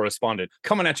opponent correspondent,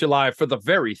 coming at you live for the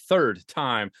very third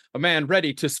time, a man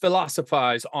ready to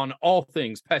philosophize on all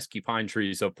things pesky pine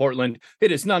trees of Portland.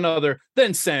 It is none other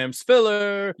than Sam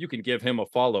Spiller. You can give him a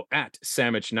follow at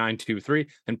Samich923,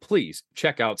 and please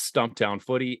check out Stumptown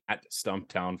Footy at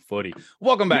Stumptown Footy.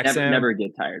 Welcome back, Sam. Never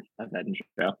get tired of that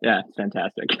intro. Yeah, it's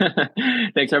fantastic.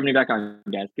 Thanks for having me back on,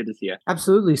 guys. Good to see you.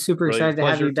 Absolutely. Super excited to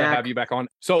have you back. On.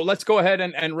 So let's go ahead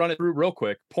and run it through real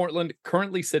quick. Portland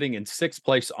currently sitting in sixth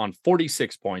place on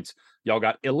 46 points. Y'all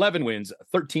got 11 wins,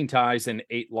 13 ties, and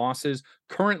 8 losses.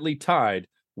 Currently tied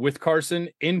with Carson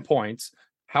in points.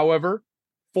 However,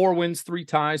 4 wins, 3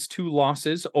 ties, 2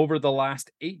 losses over the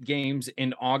last 8 games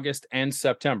in August and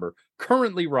September.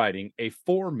 Currently riding a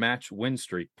 4-match win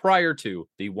streak prior to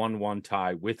the 1-1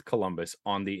 tie with Columbus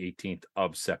on the 18th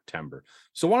of September.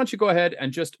 So why don't you go ahead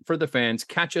and just, for the fans,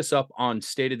 catch us up on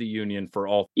State of the Union for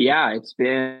all. Yeah, it's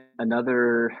been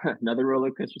another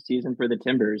roller coaster season for the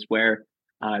Timbers, where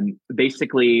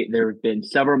basically there have been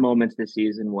several moments this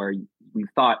season where we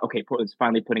thought, okay, Portland's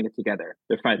finally putting it together.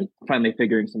 They're finally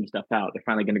figuring some stuff out. They're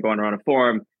finally going to go on a run of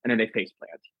form, and then they face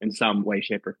plant in some way,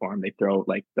 shape, or form.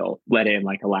 They'll let in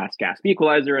like a last gasp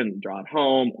equalizer and draw it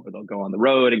home, or they'll go on the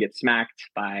road and get smacked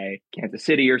by Kansas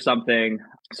City or something.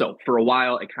 So for a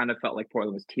while, it kind of felt like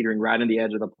Portland was teetering right on the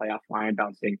edge of the playoff line,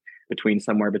 bouncing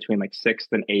somewhere between like 6th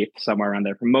and 8th, somewhere around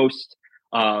there for most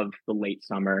of the late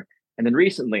summer. And then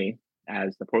recently,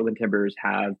 as the Portland Timbers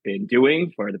have been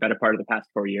doing for the better part of the past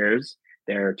 4 years,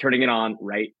 they're turning it on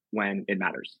right when it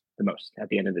matters the most at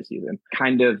the end of the season.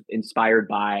 Kind of inspired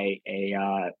by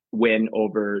a win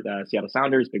over the Seattle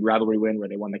Sounders, big rivalry win where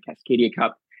they won the Cascadia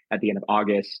Cup at the end of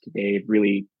August. They've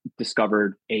really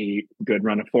discovered a good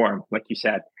run of form, like you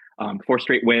said. 4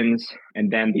 straight wins,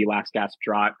 and then the last gasp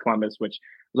draw at Columbus, which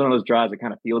was one of those draws that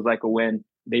kind of feels like a win.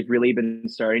 They've really been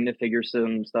starting to figure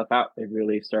some stuff out. They've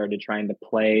really started trying to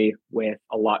play with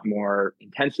a lot more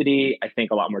intensity, I think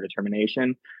a lot more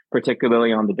determination,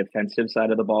 particularly on the defensive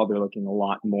side of the ball. They're looking a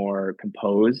lot more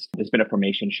composed. There's been a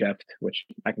formation shift, which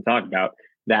I can talk about,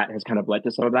 that has kind of led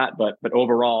to some of that. But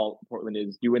overall, Portland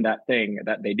is doing that thing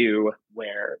that they do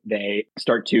where they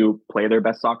start to play their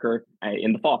best soccer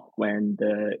in the fall when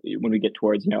we get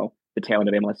towards, the tail end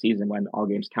of MLS season, when all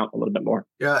games count a little bit more.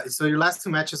 Yeah, so your last 2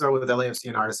 matches are with LAFC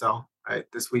and RSL, right?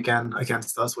 This weekend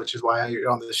against us, which is why you're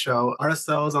on the show.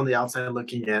 RSL is on the outside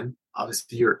looking in.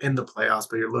 Obviously, you're in the playoffs,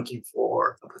 but you're looking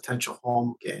for a potential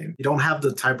home game. You don't have the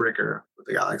tiebreaker with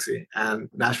the Galaxy, and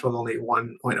Nashville only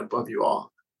 1 point above you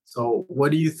all. So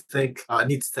what do you think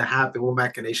needs to happen? What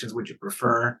machinations would you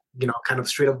prefer? Kind of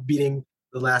straight up beating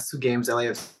the last 2 games,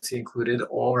 LAFC included,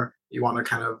 or you want to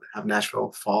kind of have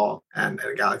Nashville fall and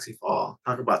Galaxy fall?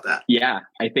 Talk about that. Yeah,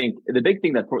 I think the big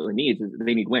thing that Portland needs is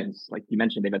they need wins. Like you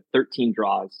mentioned, they've had 13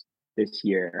 draws this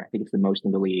year. I think it's the most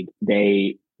in the league.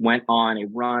 They went on a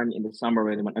run in the summer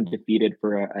where they went undefeated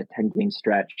for a 10-game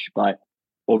stretch, but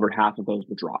over half of those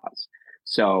were draws.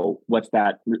 So what's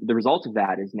that? The result of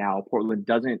that is now Portland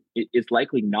is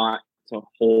likely not to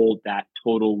hold that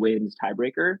total wins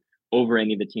tiebreaker over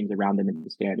any of the teams around them in the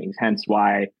standings. Hence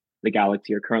why the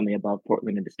Galaxy are currently above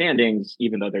Portland in the standings,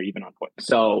 even though they're even on points.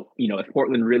 So, if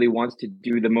Portland really wants to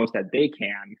do the most that they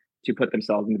can to put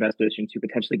themselves in the best position to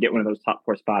potentially get one of those top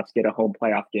 4 spots, get a home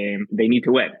playoff game, they need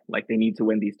to win. Like they need to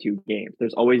win these 2 games.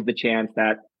 There's always the chance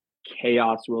that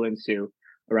chaos will ensue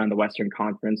around the Western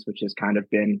Conference, which has kind of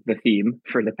been the theme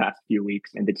for the past few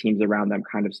weeks, and the teams around them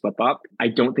kind of slip up. I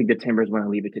don't think the Timbers want to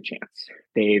leave it to chance.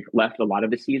 They've left a lot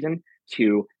of the season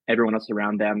to everyone else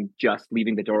around them just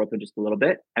leaving the door open just a little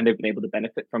bit, and they've been able to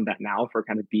benefit from that now for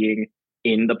kind of being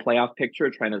in the playoff picture,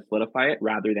 trying to solidify it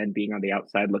rather than being on the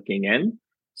outside looking in.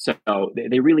 So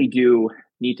they really do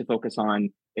need to focus on,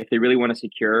 if they really want to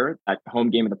secure that home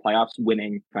game of the playoffs,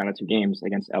 winning final 2 games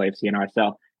against LAFC and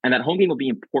RSL. And that home game will be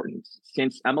important.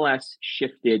 Since MLS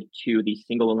shifted to the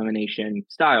single elimination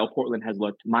style, Portland has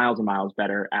looked miles and miles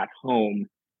better at home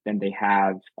than they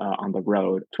have on the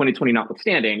road. 2020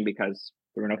 notwithstanding, because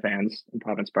there were no fans in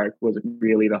Province Park, wasn't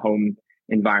really the home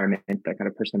environment that kind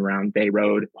of pushed them around. They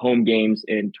rode home games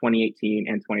in 2018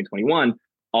 and 2021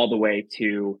 all the way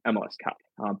to MLS Cup.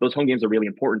 Those home games are really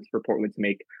important for Portland to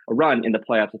make a run in the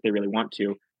playoffs if they really want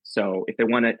to. So if they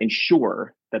want to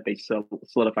ensure that they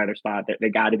solidify their spot, they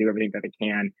got to do everything that they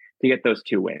can to get those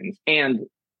 2 wins. And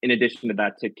in addition to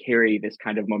that, to carry this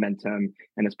kind of momentum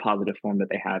and this positive form that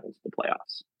they have into the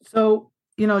playoffs. So,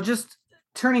 just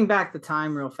turning back the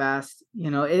time real fast,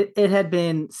 it had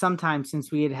been some time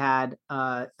since we had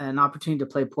an opportunity to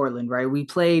play Portland, right? We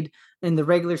played In the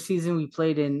regular season, we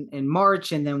played in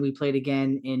March, and then we played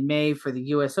again in May for the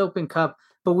US Open Cup.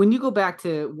 But when you go back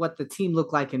to what the team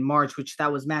looked like in March, which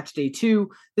that was match day 2,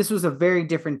 this was a very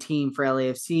different team for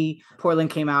LAFC. Portland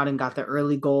came out and got the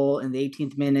early goal in the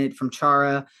 18th minute from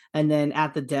Chara. And then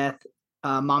at the death,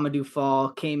 Mamadou Fall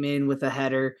came in with a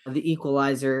header, the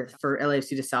equalizer for LAFC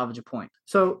to salvage a point.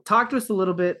 So talk to us a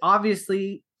little bit.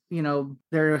 Obviously,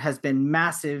 there has been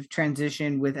massive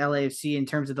transition with LAFC in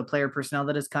terms of the player personnel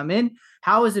that has come in.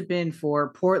 How has it been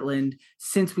for Portland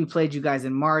since we played you guys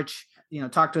in March?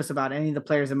 Talk to us about any of the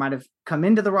players that might have come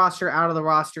into the roster, out of the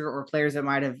roster, or players that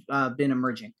might have been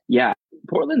emerging. Yeah,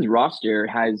 Portland's roster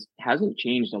hasn't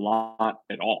changed a lot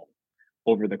at all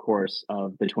over the course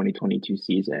of the 2022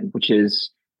 season, which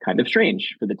is kind of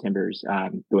strange for the Timbers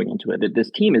going into it.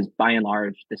 This team is by and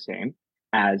large the same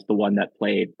as the one that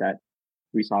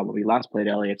we saw when we last played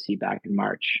LAFC back in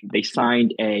March. They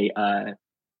signed a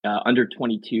under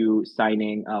 22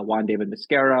 signing, Juan David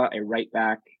Mosquera, a right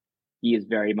back. He is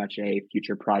very much a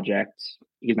future project.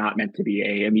 He's not meant to be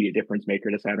a immediate difference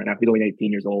maker to sign right now. He's only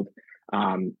 18 years old.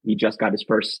 He just got his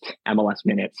first MLS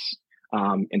minutes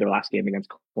in their last game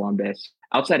against Columbus.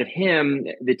 Outside of him,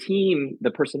 the team, the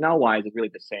personnel-wise, is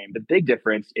really the same. The big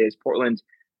difference is Portland,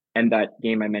 and that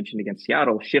game I mentioned against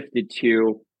Seattle, shifted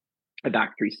to a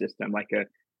back three system, like a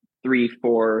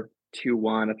 3-4-2-1,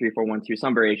 a 3-4-1-2,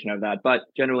 some variation of that, but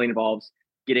generally involves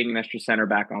getting an extra center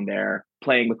back on there,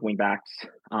 playing with wing backs.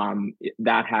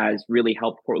 That has really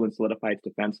helped Portland solidify its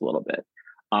defense a little bit.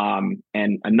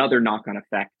 And another knock-on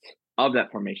effect of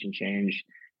that formation change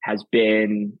has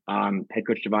been head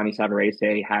coach Giovanni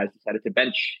Savarese has decided to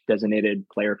bench designated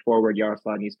player forward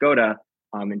Yaroslav Niezgoda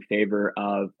in favor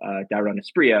of Dairon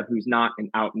Asprilla, who's not an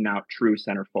out-and-out true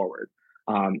center forward.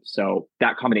 So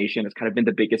that combination has kind of been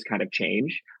the biggest kind of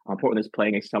change. Portland is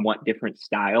playing a somewhat different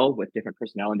style with different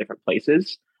personnel in different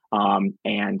places.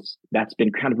 And that's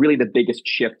been kind of really the biggest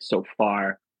shift so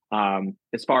far.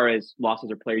 As far as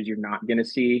losses or players you're not going to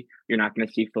see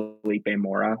Felipe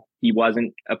Mora. He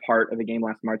wasn't a part of the game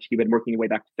last March. He'd been working his way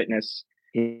back to fitness.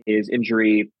 His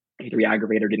injury, his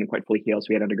re-aggravator didn't quite fully heal, so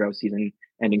he had to undergo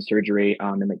season-ending surgery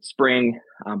in late spring.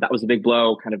 That was a big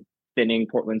blow, kind of thinning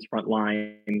Portland's front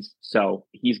lines. So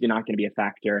he's not going to be a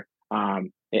factor.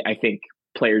 I think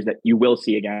players that you will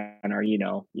see again are,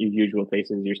 your usual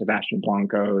faces, your Sebastian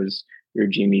Blancos, your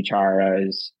Jimmy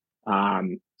Charas,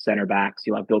 center backs.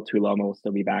 You'll have Bill Tuiloma will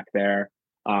still be back there.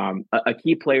 A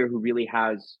key player who really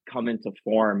has come into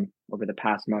form over the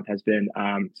past month has been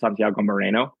Santiago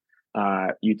Moreno,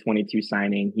 U22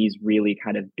 signing. He's really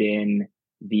kind of been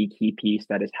the key piece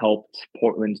that has helped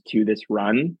Portland to this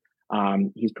run.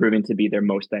 He's proven to be their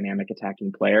most dynamic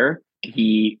attacking player.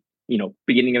 He,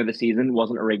 beginning of the season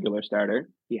wasn't a regular starter.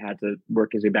 He had to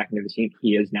work his way back into the team.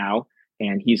 He is now,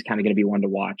 and he's kind of going to be one to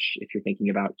watch if you're thinking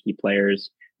about key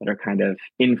players that are kind of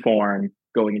in form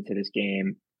going into this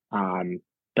game,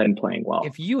 but playing well.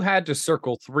 If you had to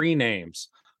circle 3 names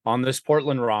on this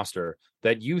Portland roster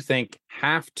that you think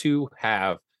have to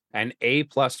have an A+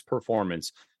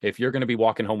 performance, if you're going to be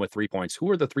walking home with 3 points, who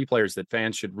are the 3 players that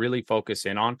fans should really focus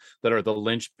in on that are the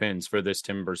linchpins for this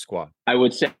Timbers squad? I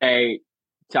would say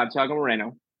Santiago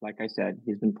Moreno. Like I said,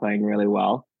 he's been playing really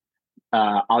well.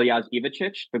 Aljaz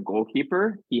Ivacic, the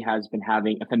goalkeeper, he has been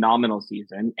having a phenomenal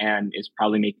season and is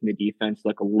probably making the defense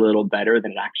look a little better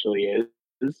than it actually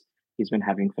is. He's been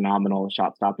having phenomenal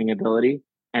shot stopping ability.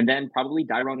 And then probably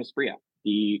Dairon Asprilla,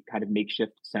 the kind of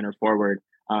makeshift center forward.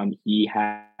 He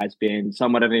has been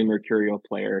somewhat of a mercurial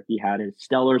player. He had a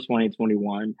stellar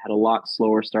 2021, had a lot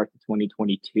slower start to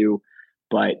 2022,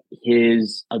 but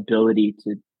his ability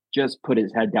to just put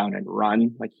his head down and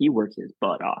run, like he works his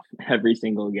butt off every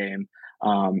single game.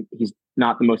 He's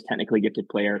not the most technically gifted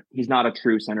player. He's not a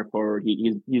true center forward.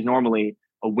 He's normally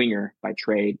a winger by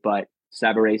trade, but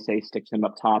Savarese sticks him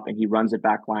up top and he runs at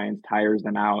back lines, tires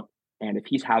them out. And if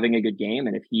he's having a good game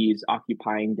and if he's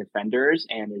occupying defenders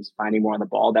and is finding more on the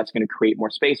ball, that's going to create more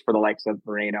space for the likes of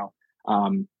Moreno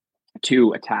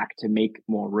to attack, to make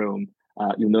more room.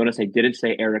 You'll notice I didn't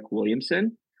say Eric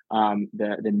Williamson,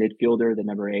 the midfielder, the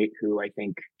number 8, who I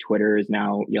think Twitter is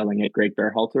now yelling at Greg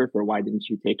Berhalter for why didn't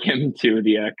you take him to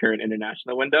the current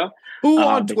international window? Who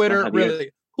on Twitter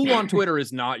really? Who on Twitter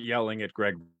is not yelling at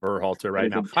Greg Berhalter right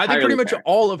now? I think pretty much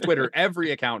all of Twitter,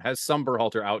 every account has some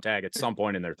Berhalter out tag at some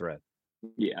point in their thread.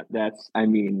 Yeah,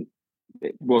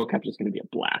 World Cup is going to be a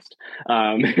blast.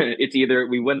 It's either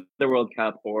we win the World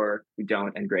Cup or we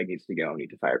don't, and Greg needs to go. We need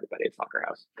to fire everybody at Soccer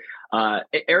House.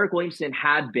 Eric Williamson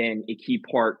had been a key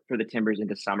part for the Timbers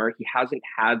into summer. He hasn't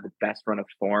had the best run of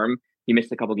form. He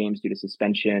missed a couple games due to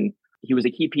suspension. He was a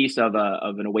key piece of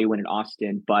an away win in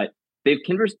Austin, but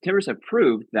Timbers have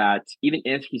proved that even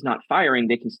if he's not firing,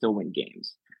 they can still win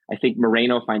games. I think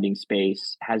Moreno finding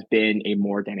space has been a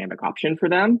more dynamic option for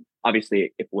them.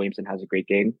 Obviously, if Williamson has a great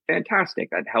game, fantastic.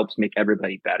 That helps make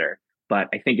everybody better. But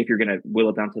I think if you're going to will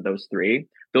it down to those three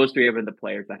have been the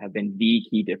players that have been the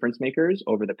key difference makers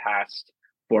over the past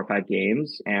 4 or 5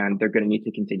 games, and they're going to need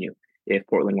to continue if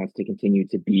Portland wants to continue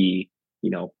to be,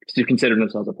 to consider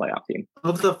themselves a playoff team.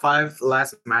 Of the 5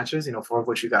 last matches, 4 of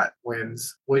which you got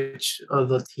wins, which of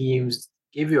the teams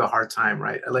gave you a hard time,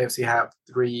 right? LAFC have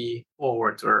 3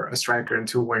 forwards or a striker and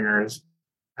 2 wingers,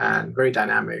 and very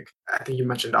dynamic. I think you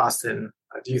mentioned Austin.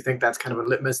 Do you think that's kind of a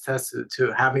litmus test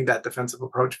to having that defensive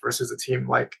approach versus a team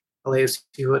like LAFC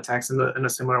who attacks in a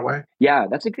similar way? Yeah,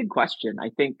 that's a good question. I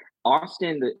think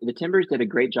Austin, the Timbers did a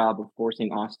great job of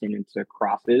forcing Austin into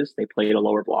crosses. They played a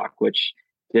lower block, which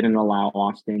didn't allow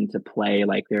Austin to play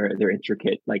like their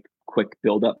intricate, like quick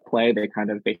build-up play. They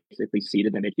kind of basically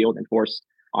seeded the midfield and forced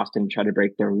Austin to try to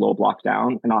break their low block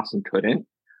down, and Austin couldn't.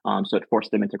 So it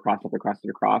forced them into cross after cross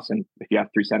after cross. And if you have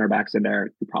 3 center backs in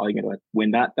there, you're probably going to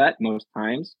win that bet most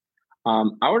times.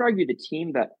 I would argue the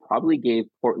team that probably gave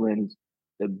Portland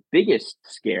the biggest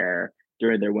scare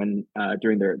during their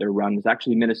run was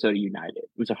actually Minnesota United. It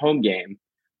was a home game,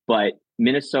 but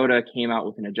Minnesota came out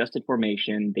with an adjusted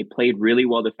formation. They played really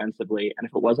well defensively, and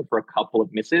if it wasn't for a couple of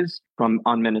misses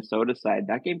on Minnesota's side,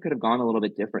 that game could have gone a little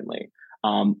bit differently.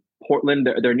 Portland,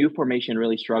 their new formation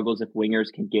really struggles if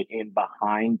wingers can get in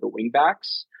behind the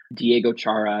wingbacks. Diego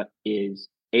Chara is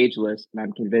ageless, and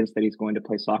I'm convinced that he's going to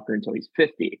play soccer until he's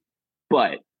 50.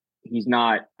 But he's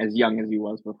not as young as he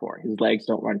was before. His legs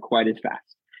don't run quite as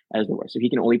fast as they were, so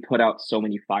he can only put out so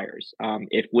many fires.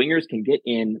 If wingers can get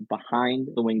in behind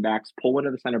the wingbacks, pull one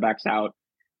of the center backs out,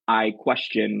 I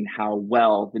question how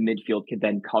well the midfield could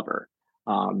then cover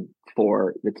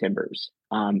for the Timbers.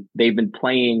 They've been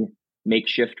playing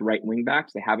makeshift right wing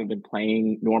backs. They haven't been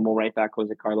playing normal right back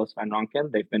Jose Carlos Van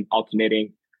Ronken. They've been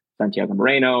alternating Santiago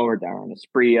Moreno or Darren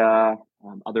Esprilla,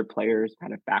 other players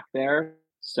kind of back there.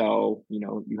 So,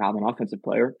 you have an offensive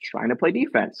player trying to play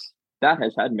defense. That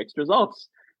has had mixed results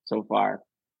so far.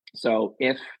 So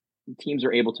if teams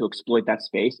are able to exploit that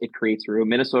space, it creates room.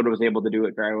 Minnesota was able to do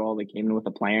it very well. They came in with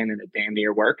a plan and it damn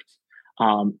near worked.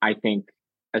 I think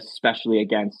especially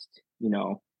against,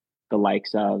 the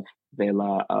likes of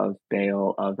Vela, of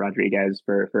Bale, of Rodriguez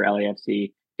for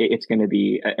LAFC, it's going to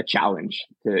be a challenge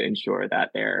to ensure that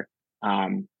they're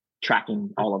tracking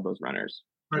all of those runners.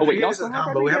 We have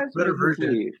a better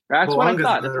version. That's what I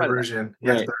thought. That's version.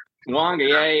 Right. Wonga,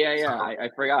 yeah. I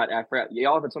forgot.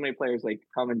 Y'all have had so many players like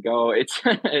come and go. It's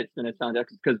gonna sound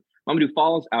because Mamadou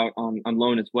Fall's out on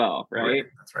loan as well, right?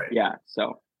 That's right. Yeah.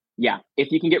 So yeah,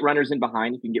 if you can get runners in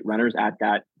behind, if you can get runners at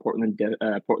that Portland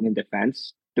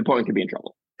defense, the Portland could be in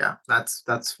trouble. Yeah,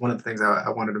 that's one of the things I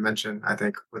wanted to mention. I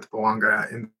think with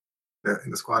Bouanga in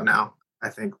the squad now, I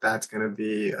think that's going to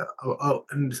be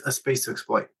a space to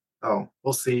exploit. So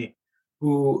we'll see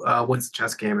who wins the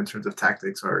chess game in terms of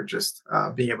tactics or just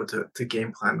being able to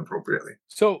game plan appropriately.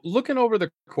 So looking over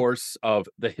the course of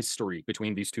the history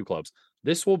between these two clubs,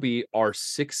 this will be our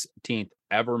 16th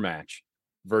ever match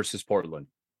versus Portland.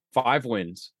 5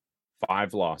 wins,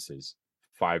 5 losses,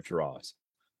 5 draws.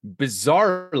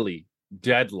 Bizarrely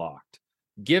deadlocked,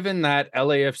 given that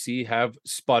LAFC have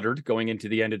sputtered going into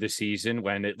the end of the season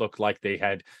when it looked like they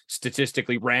had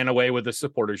statistically ran away with the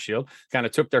Supporters Shield, kind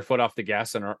of took their foot off the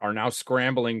gas and are now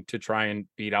scrambling to try and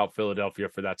beat out Philadelphia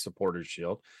for that Supporters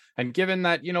Shield. And given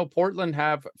that, Portland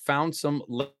have found some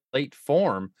late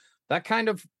form, that kind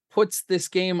of puts this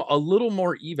game a little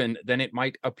more even than it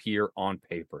might appear on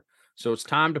paper. So it's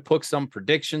time to put some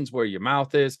predictions where your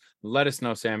mouth is. Let us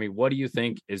know, Sammy. What do you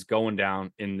think is going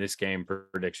down in this game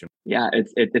prediction? Yeah,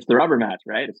 it's the rubber match,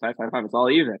 right? It's 5-5-5. It's all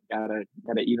even. Gotta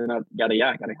even up. Gotta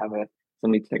have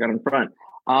something to take out in front.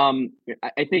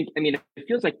 I think. It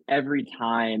feels like every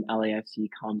time LAFC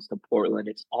comes to Portland,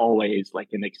 it's always like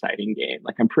an exciting game.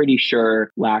 Like I'm pretty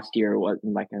sure last year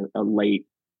wasn't like a late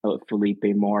Felipe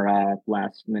Mora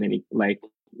last minute like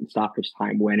stoppage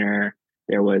time winner.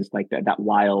 There was like that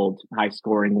wild high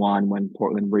scoring one when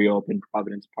Portland reopened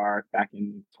Providence Park back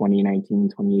in 2019,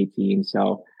 2018.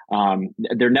 So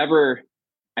they're never,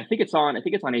 I think it's on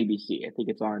ABC. I think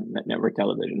it's on network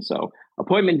television. So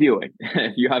appointment viewing,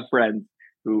 if you have friends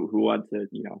who want to,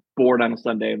 bored on a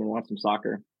Sunday and want some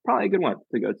soccer, probably a good one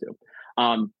to go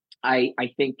to. I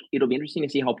think it'll be interesting to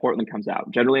see how Portland comes out.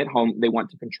 Generally at home, they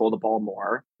want to control the ball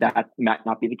more. That might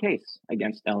not be the case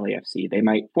against LAFC. They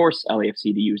might force LAFC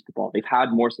to use the ball. They've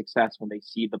had more success when they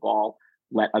see the ball,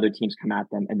 let other teams come at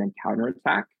them, and then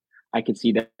counterattack. I could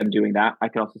see them doing that. I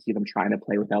could also see them trying to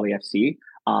play with LAFC.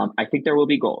 I think there will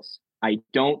be goals. I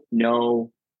don't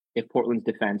know if Portland's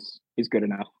defense is good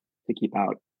enough to keep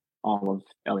out all of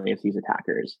LAFC's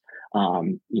attackers.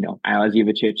 Alex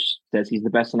Ivacic says he's the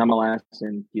best in MLS,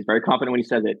 and he's very confident when he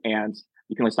says it, and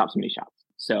you can only stop so many shots.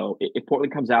 So if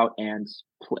Portland comes out and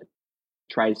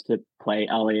tries to play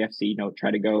LAFC,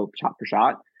 try to go shot for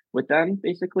shot with them,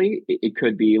 basically, it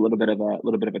could be a little bit of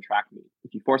a track meet.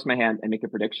 If you force my hand and make a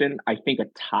prediction, I think a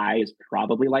tie is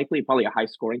probably likely, probably a high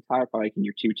scoring tie, probably like in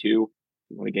your 2-2, you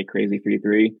want to get crazy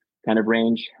 3-3 kind of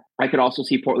range. I could also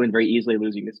see Portland very easily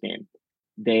losing this game.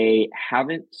 They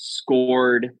haven't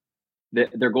scored.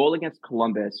 Their goal against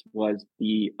Columbus was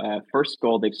the first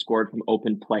goal they've scored from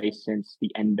open play since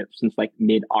like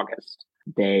mid-August.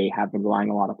 They have been relying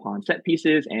a lot upon set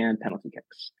pieces and penalty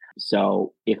kicks.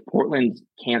 So if Portland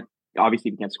can't,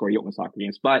 obviously you can't score, you don't win soccer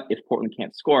games, but if Portland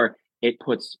can't score, it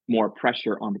puts more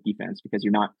pressure on the defense because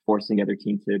you're not forcing the other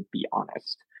team to be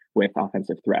honest with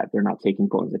offensive threat. They're not taking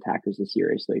Portland's attackers as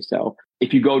seriously. So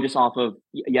if you go just off of,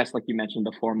 yes, like you mentioned,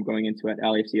 the form going into it,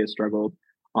 LAFC has struggled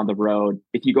on the road.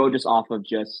 If you go just off of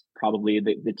just probably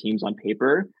the teams on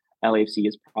paper, LAFC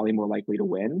is probably more likely to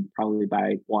win, probably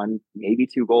by 1, maybe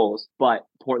 2 goals. But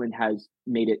Portland has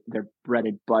made it their bread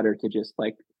and butter to just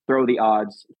like throw the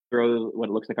odds, throw what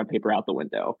it looks like on paper out the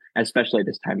window, especially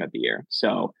this time of the year.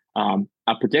 So I'll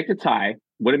predict a tie.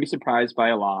 Wouldn't be surprised by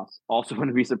a loss. Also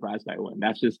wouldn't be surprised by a win.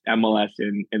 That's just MLS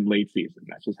in late season.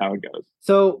 That's just how it goes.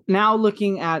 So now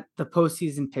looking at the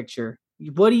postseason picture,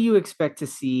 what do you expect to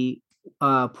see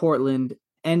Portland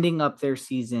ending up their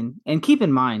season? And keep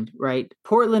in mind, right,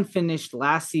 Portland finished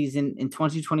last season in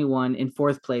 2021 in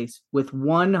 4th place with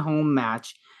 1 home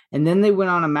match. And then they went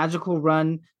on a magical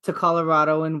run to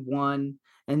Colorado and won.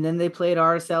 And then they played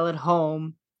RSL at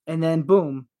home. And then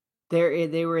boom,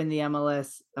 they were in the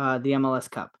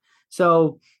MLS Cup.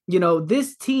 So,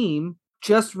 this team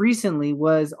just recently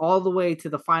was all the way to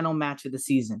the final match of the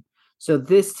season. So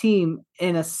this team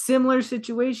in a similar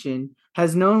situation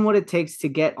has known what it takes to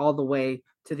get all the way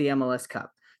to the MLS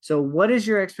Cup. So what is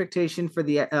your expectation for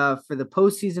the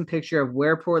postseason picture of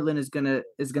where Portland is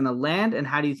gonna land, and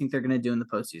how do you think they're gonna do in the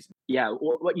postseason? Yeah,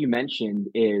 what you mentioned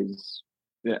is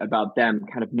about them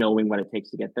kind of knowing what it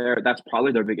takes to get there. That's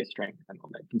probably their biggest strength at the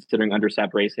moment, considering under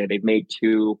Saprissa, they've made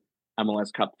 2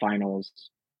 MLS Cup finals.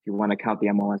 If you want to count the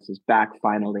MLS's back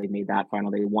final, they made that final.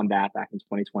 They won that back in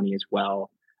 2020 as well.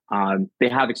 They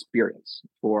have experience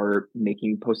for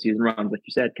making postseason runs, like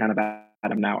you said, kind of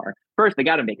Adam Nauer. First, they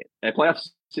got to make it. A playoff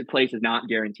place is not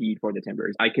guaranteed for the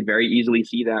Timbers. I could very easily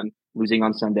see them losing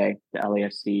on Sunday to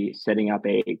LAFC, setting up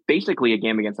basically a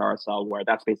game against RSL, where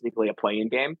that's basically a play-in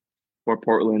game for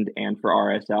Portland and for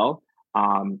RSL.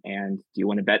 And do you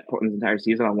want to bet Portland's entire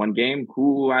season on one game?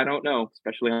 I don't know,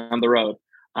 especially on the road.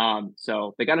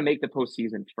 So they got to make the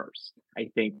postseason first. I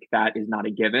think that is not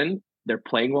a given. They're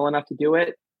playing well enough to do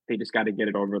it. They just got to get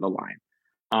it over the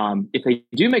line. If they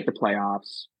do make the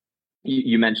playoffs,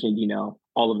 you mentioned,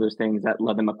 all of those things that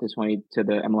led them up to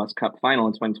the MLS Cup final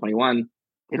in 2021.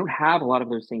 They don't have a lot of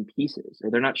those same pieces, or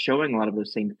they're not showing a lot of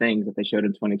those same things that they showed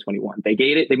in 2021. They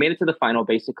made it to the final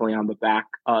basically on the back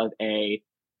of a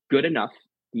good enough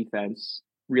defense,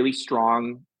 really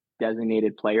strong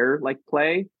designated player like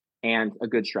play, and a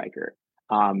good striker.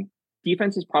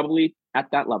 Defense is probably at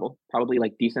that level, probably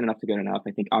like decent enough to good enough.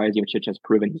 I think Alex Ivacic has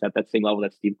proven he's at that same level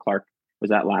that Steve Clark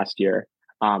was at last year.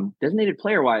 Designated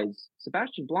player wise,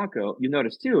 Sebastian Blanco, you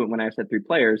notice too, when I said 3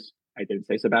 players, I didn't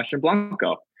say Sebastian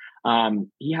Blanco.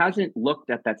 He hasn't looked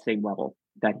at that same level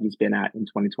that he's been at in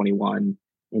 2021,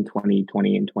 in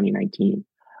 2020, and 2019.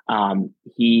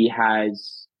 He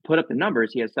has put up the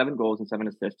numbers. He has 7 goals and 7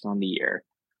 assists on the year,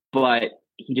 but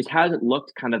he just hasn't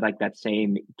looked kind of like that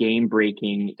same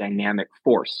game-breaking dynamic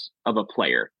force of a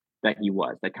player that he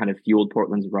was, that kind of fueled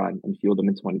Portland's run and fueled him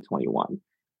in 2021.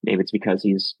 Maybe it's because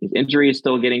his injury is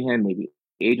still getting him. Maybe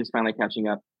age is finally catching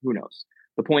up. Who knows?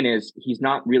 The point is, he's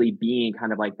not really being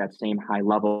kind of like that same high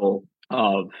level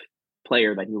of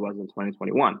player that he was in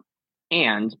 2021.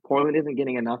 And Portland isn't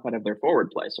getting enough out of their forward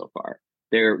play so far.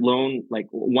 Their lone, like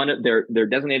one of their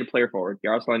designated player forward,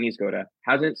 Yaroslav Niezgoda,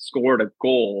 hasn't scored a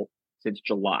goal since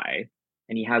July,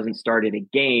 and he hasn't started a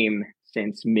game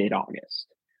since mid-August.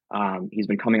 He's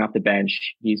been coming off the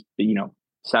bench.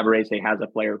 Savarese has a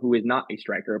player who is not a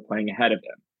striker playing ahead of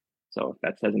him. So if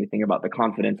that says anything about the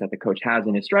confidence that the coach has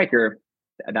in his striker,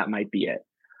 that might be it.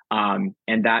 And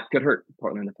that could hurt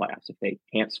Portland in the playoffs if they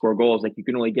can't score goals. Like, you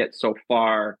can only get so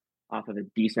far off of a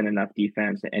decent enough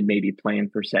defense and maybe playing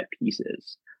for set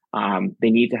pieces. They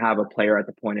need to have a player at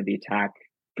the point of the attack,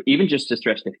 even just to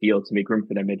stretch the field, to make room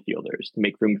for their midfielders, to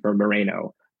make room for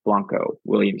Moreno, Blanco,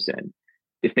 Williamson.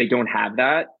 If they don't have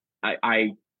that,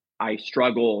 I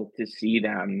struggle to see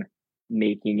them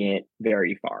making it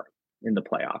very far in the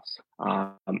playoffs.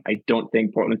 I don't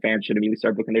think Portland fans should immediately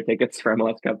start booking their tickets for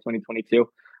MLS Cup 2022.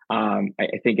 I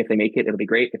think if they make it, it'll be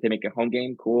great. If they make a home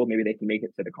game, cool. Maybe they can make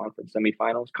it to the conference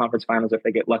semifinals, conference finals if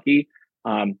they get lucky.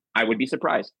 I would be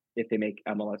surprised if they make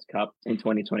MLS Cup in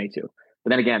 2022. But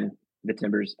then again, the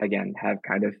Timbers, again, have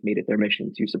kind of made it their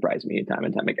mission to surprise me time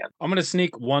and time again. I'm going to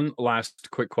sneak one last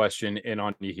quick question in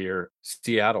on you here.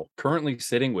 Seattle currently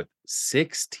sitting with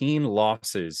 16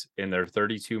 losses in their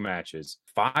 32 matches,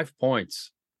 5 points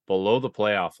below the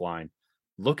playoff line,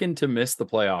 looking to miss the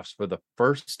playoffs for the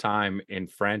first time in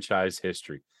franchise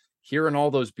history. Hearing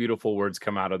all those beautiful words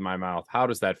come out of my mouth, how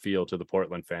does that feel to the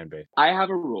Portland fan base? I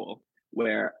have a rule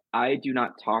where I do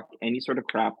not talk any sort of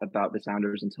crap about the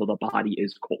Sounders until the body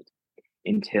is cold,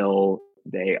 until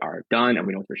they are done and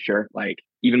we know for sure. Like,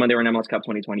 even when they were in MLS Cup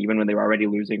 2020, even when they were already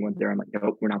losing, when they're, I'm like,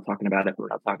 nope, we're not talking about it. We're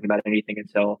not talking about anything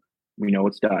until we know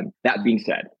it's done. That being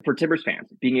said, for Timbers fans,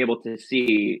 being able to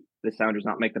see the Sounders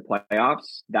not make the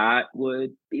playoffs, that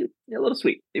would be a little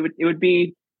sweet. It would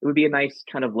be a nice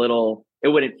kind of little, it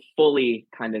wouldn't fully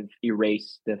kind of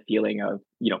erase the feeling of,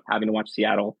 having to watch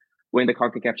Seattle win the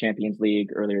CONCACAF Champions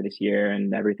League earlier this year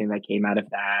and everything that came out of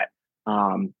that.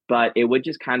 But it would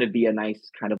just kind of be a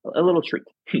nice kind of a little treat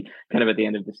kind of at the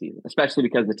end of the season, especially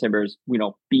because the Timbers,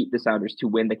 beat the Sounders to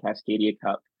win the Cascadia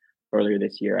Cup earlier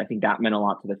this year. I think that meant a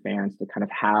lot to the fans to kind of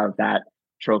have that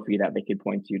trophy that they could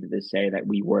point to say that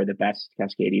we were the best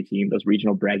Cascadia team. Those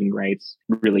regional bragging rights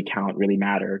really count, really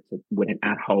matter, to win it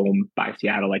at home by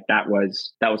Seattle. Like that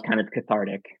was kind of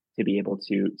cathartic to be able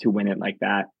to win it like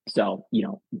that. So,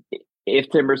 if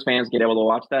Timbers fans get able to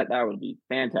watch that, that would be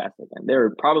fantastic. And there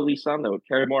are probably some that would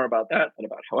care more about that than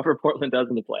about however Portland does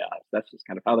in the playoffs. That's just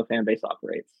kind of how the fan base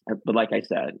operates. But like I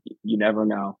said, you never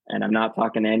know. And I'm not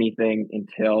talking anything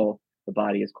until the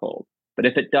body is cold. But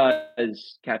if it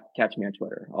does, catch me on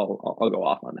Twitter. I'll go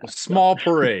off on that. Small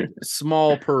parade.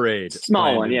 Small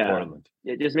one, yeah. Portland.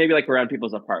 Just maybe like around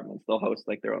people's apartments, they'll host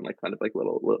like their own like kind of like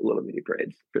little mini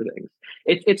parades for things.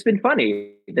 It's been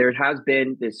funny. There has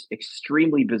been this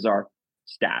extremely bizarre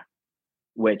stat,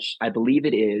 which I believe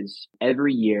it is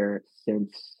every year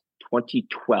since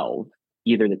 2012,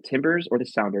 either the Timbers or the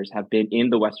Sounders have been in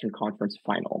the Western Conference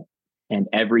Final, and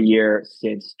every year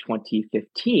since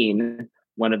 2015.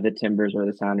 One of the Timbers or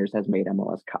the Sounders has made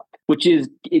MLS Cup, which is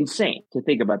insane to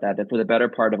think about that for the better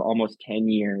part of almost 10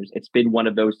 years, it's been one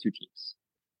of those two teams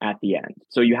at the end.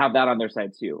 So you have that on their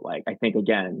side too. Like, I think,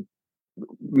 again,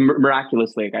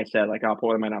 miraculously, like I said, like,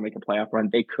 Portland might not make a playoff run.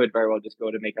 They could very well just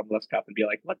go to make MLS Cup and be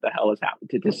like, what the hell has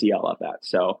happened to see all of that?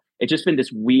 So it's just been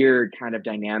this weird kind of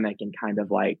dynamic and kind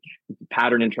of like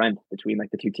pattern and trend between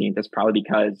like the two teams. That's probably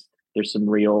because there's some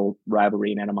real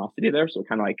rivalry and animosity there. So it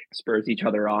kind of like spurs each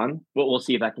other on. But we'll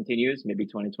see if that continues. Maybe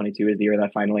 2022 is the year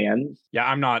that finally ends. Yeah,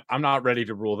 I'm not ready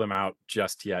to rule them out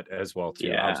just yet as well, too.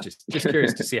 Yeah. I was just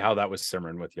curious to see how that was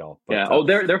simmering with y'all. But,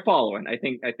 they're following. I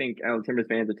think Timbers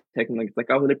fans are taking like, it's like,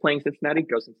 oh, they're playing Cincinnati?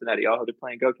 Go Cincinnati. Oh, they're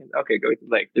playing go. Okay, go.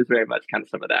 Like, there's very much kind of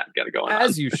some of that got to go on.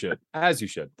 As you should.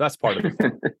 That's part of it.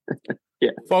 Yeah.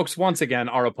 Folks, once again,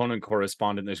 our opponent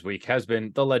correspondent this week has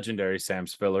been the legendary Sam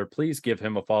Spiller. Please give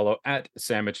him a follow at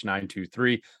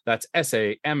Samich923. That's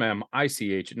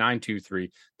SAMMICH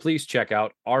 923. Please check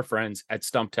out our friends at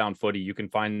Stumptown Footy. You can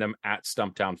find them at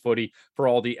Stumptown Footy for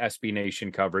all the SB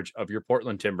Nation coverage of your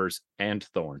Portland Timbers and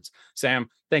Thorns. Sam,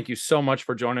 thank you so much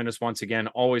for joining us once again.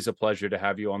 Always a pleasure to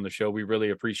have you on the show. We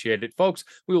really appreciate it. Folks,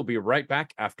 we will be right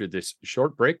back after this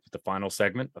short break with the final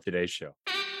segment of today's show.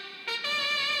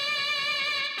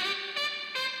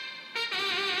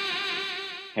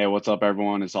 Hey, what's up,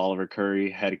 everyone? It's Oliver Curry,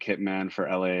 head kit man for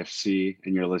LAFC,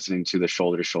 and you're listening to the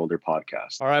Shoulder to Shoulder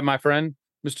podcast. All right, my friend,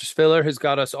 Mr. Spiller has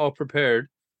got us all prepared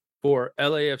for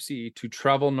LAFC to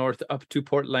travel north up to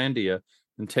Portlandia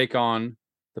and take on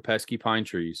the pesky Pine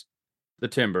Trees, the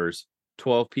Timbers,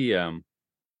 12 p.m.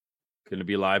 Going to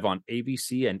be live on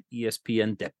ABC and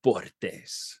ESPN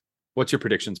Deportes. What's your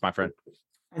predictions, my friend?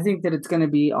 I think that it's going to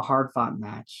be a hard-fought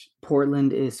match.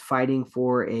 Portland is fighting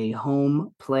for a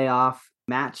home playoff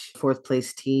match. Fourth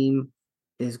place team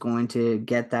is going to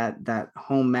get that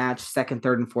home match. Second,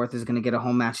 third, and fourth is going to get a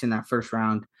home match in that first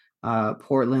round.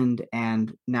 Portland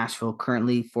and Nashville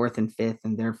currently fourth and fifth,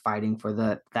 and they're fighting for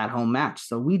that home match.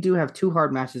 So we do have two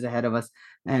hard matches ahead of us,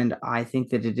 and I think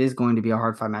that it is going to be a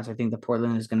hard-fought match. I think that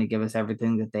Portland is going to give us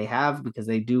everything that they have because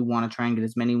they do want to try and get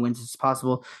as many wins as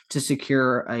possible to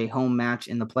secure a home match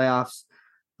in the playoffs.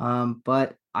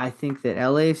 But I think that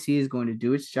LAFC is going to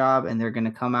do its job, and they're going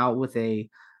to come out with a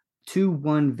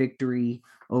 2-1 victory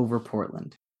over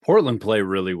Portland. Portland play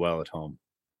really well at home,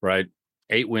 right?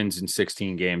 8 wins in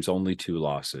 16 games, only 2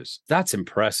 losses. That's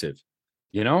impressive.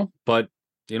 But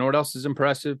you know what else is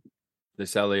impressive?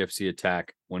 This LAFC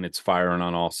attack when it's firing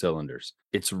on all cylinders.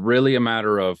 It's really a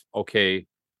matter of, okay,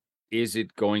 is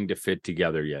it going to fit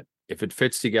together yet? If it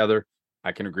fits together,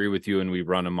 I can agree with you and we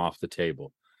run them off the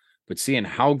table. But seeing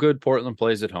how good Portland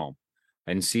plays at home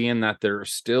and seeing that there are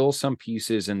still some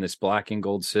pieces in this black and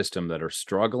gold system that are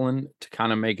struggling to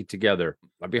kind of make it together,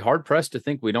 I'd be hard pressed to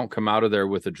think we don't come out of there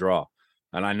with a draw.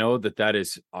 And I know that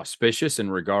is auspicious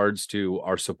in regards to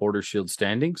our Supporters Shield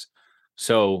standings.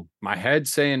 So my head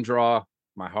saying draw,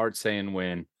 my heart saying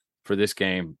win for this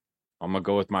game. I'm going to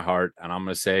go with my heart, and I'm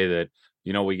going to say that,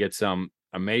 we get some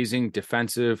amazing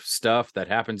defensive stuff that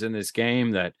happens in this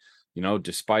game that,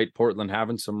 despite Portland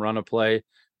having some run of play,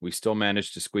 we still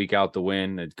managed to squeak out the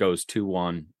win. It goes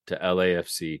 2-1 to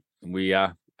LAFC. And we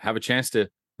have a chance to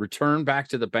return back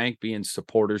to the bank being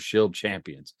Supporters Shield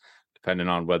champions, depending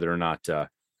on whether or not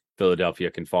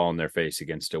Philadelphia can fall on their face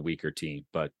against a weaker team.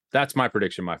 But that's my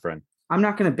prediction, my friend. I'm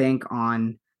not going to bank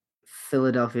on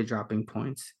Philadelphia dropping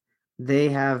points. They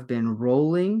have been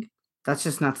rolling. That's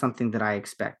just not something that I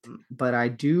expect. But I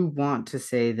do want to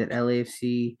say that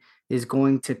LAFC is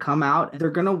going to come out.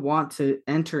 They're going to want to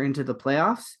enter into the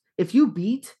playoffs. If you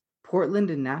beat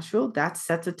Portland and Nashville, that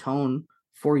sets a tone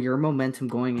for your momentum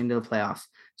going into the playoffs.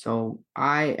 So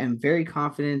I am very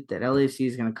confident that LAFC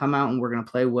is going to come out and we're going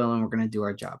to play well and we're going to do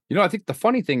our job. I think the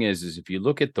funny thing is if you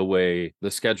look at the way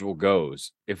the schedule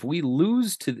goes, if we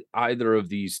lose to either of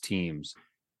these teams,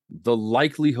 the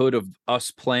likelihood of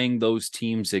us playing those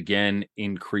teams again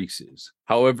increases.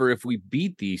 However, if we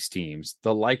beat these teams,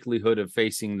 the likelihood of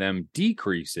facing them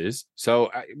decreases.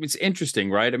 So it's interesting,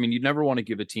 right? I mean, you never want to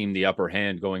give a team the upper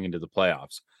hand going into the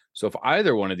playoffs. So if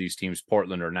either one of these teams,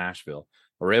 Portland or Nashville,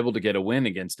 are able to get a win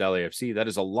against LAFC, that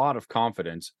is a lot of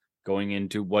confidence going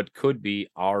into what could be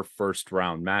our first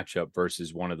round matchup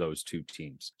versus one of those two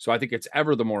teams. So I think it's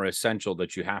ever the more essential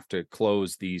that you have to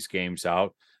close these games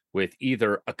out with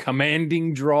either a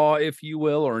commanding draw, if you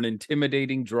will, or an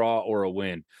intimidating draw or a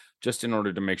win, just in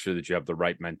order to make sure that you have the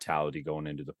right mentality going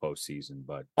into the postseason.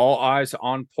 But all eyes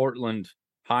on Portland,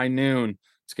 high noon.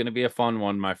 It's going to be a fun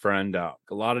one, my friend. A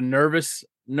lot of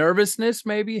nervousness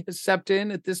maybe has stepped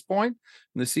in at this point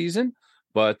in the season,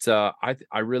 but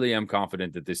I really am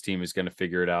confident that this team is going to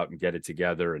figure it out and get it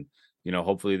together. And,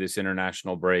 hopefully this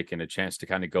international break and a chance to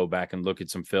kind of go back and look at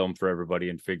some film for everybody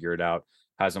and figure it out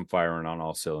has them firing on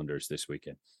all cylinders this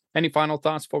weekend. Any final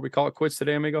thoughts before we call it quits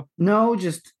today, amigo? No,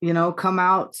 just, come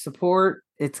out, support.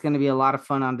 It's going to be a lot of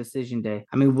fun on Decision Day.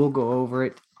 I mean, we'll go over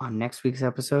it on next week's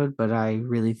episode, but I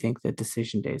really think that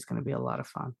Decision Day is going to be a lot of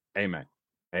fun. Amen.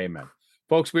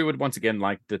 Folks, we would once again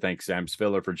like to thank Sam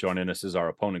Spiller for joining us as our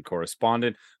opponent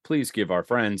correspondent. Please give our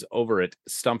friends over at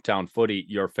Stumptown Footy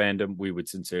your fandom. We would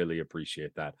sincerely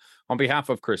appreciate that. On behalf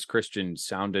of Chris Christian,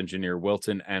 sound engineer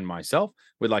Wilton, and myself,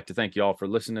 we'd like to thank you all for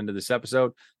listening to this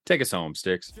episode. Take us home,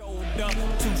 Sticks.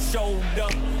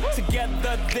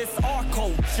 Together, this our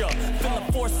culture. Feel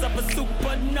the force of a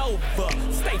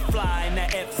supernova. Stay fly in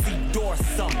that FC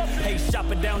Dorsum. Hey,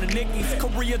 shopping down to Nikki's,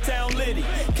 Koreatown Liddy.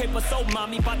 Cape us so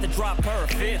mommy, about to drop her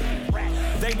fifth.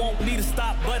 They want me to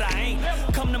stop, but I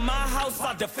ain't. Come to my house,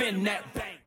 I'll defend that.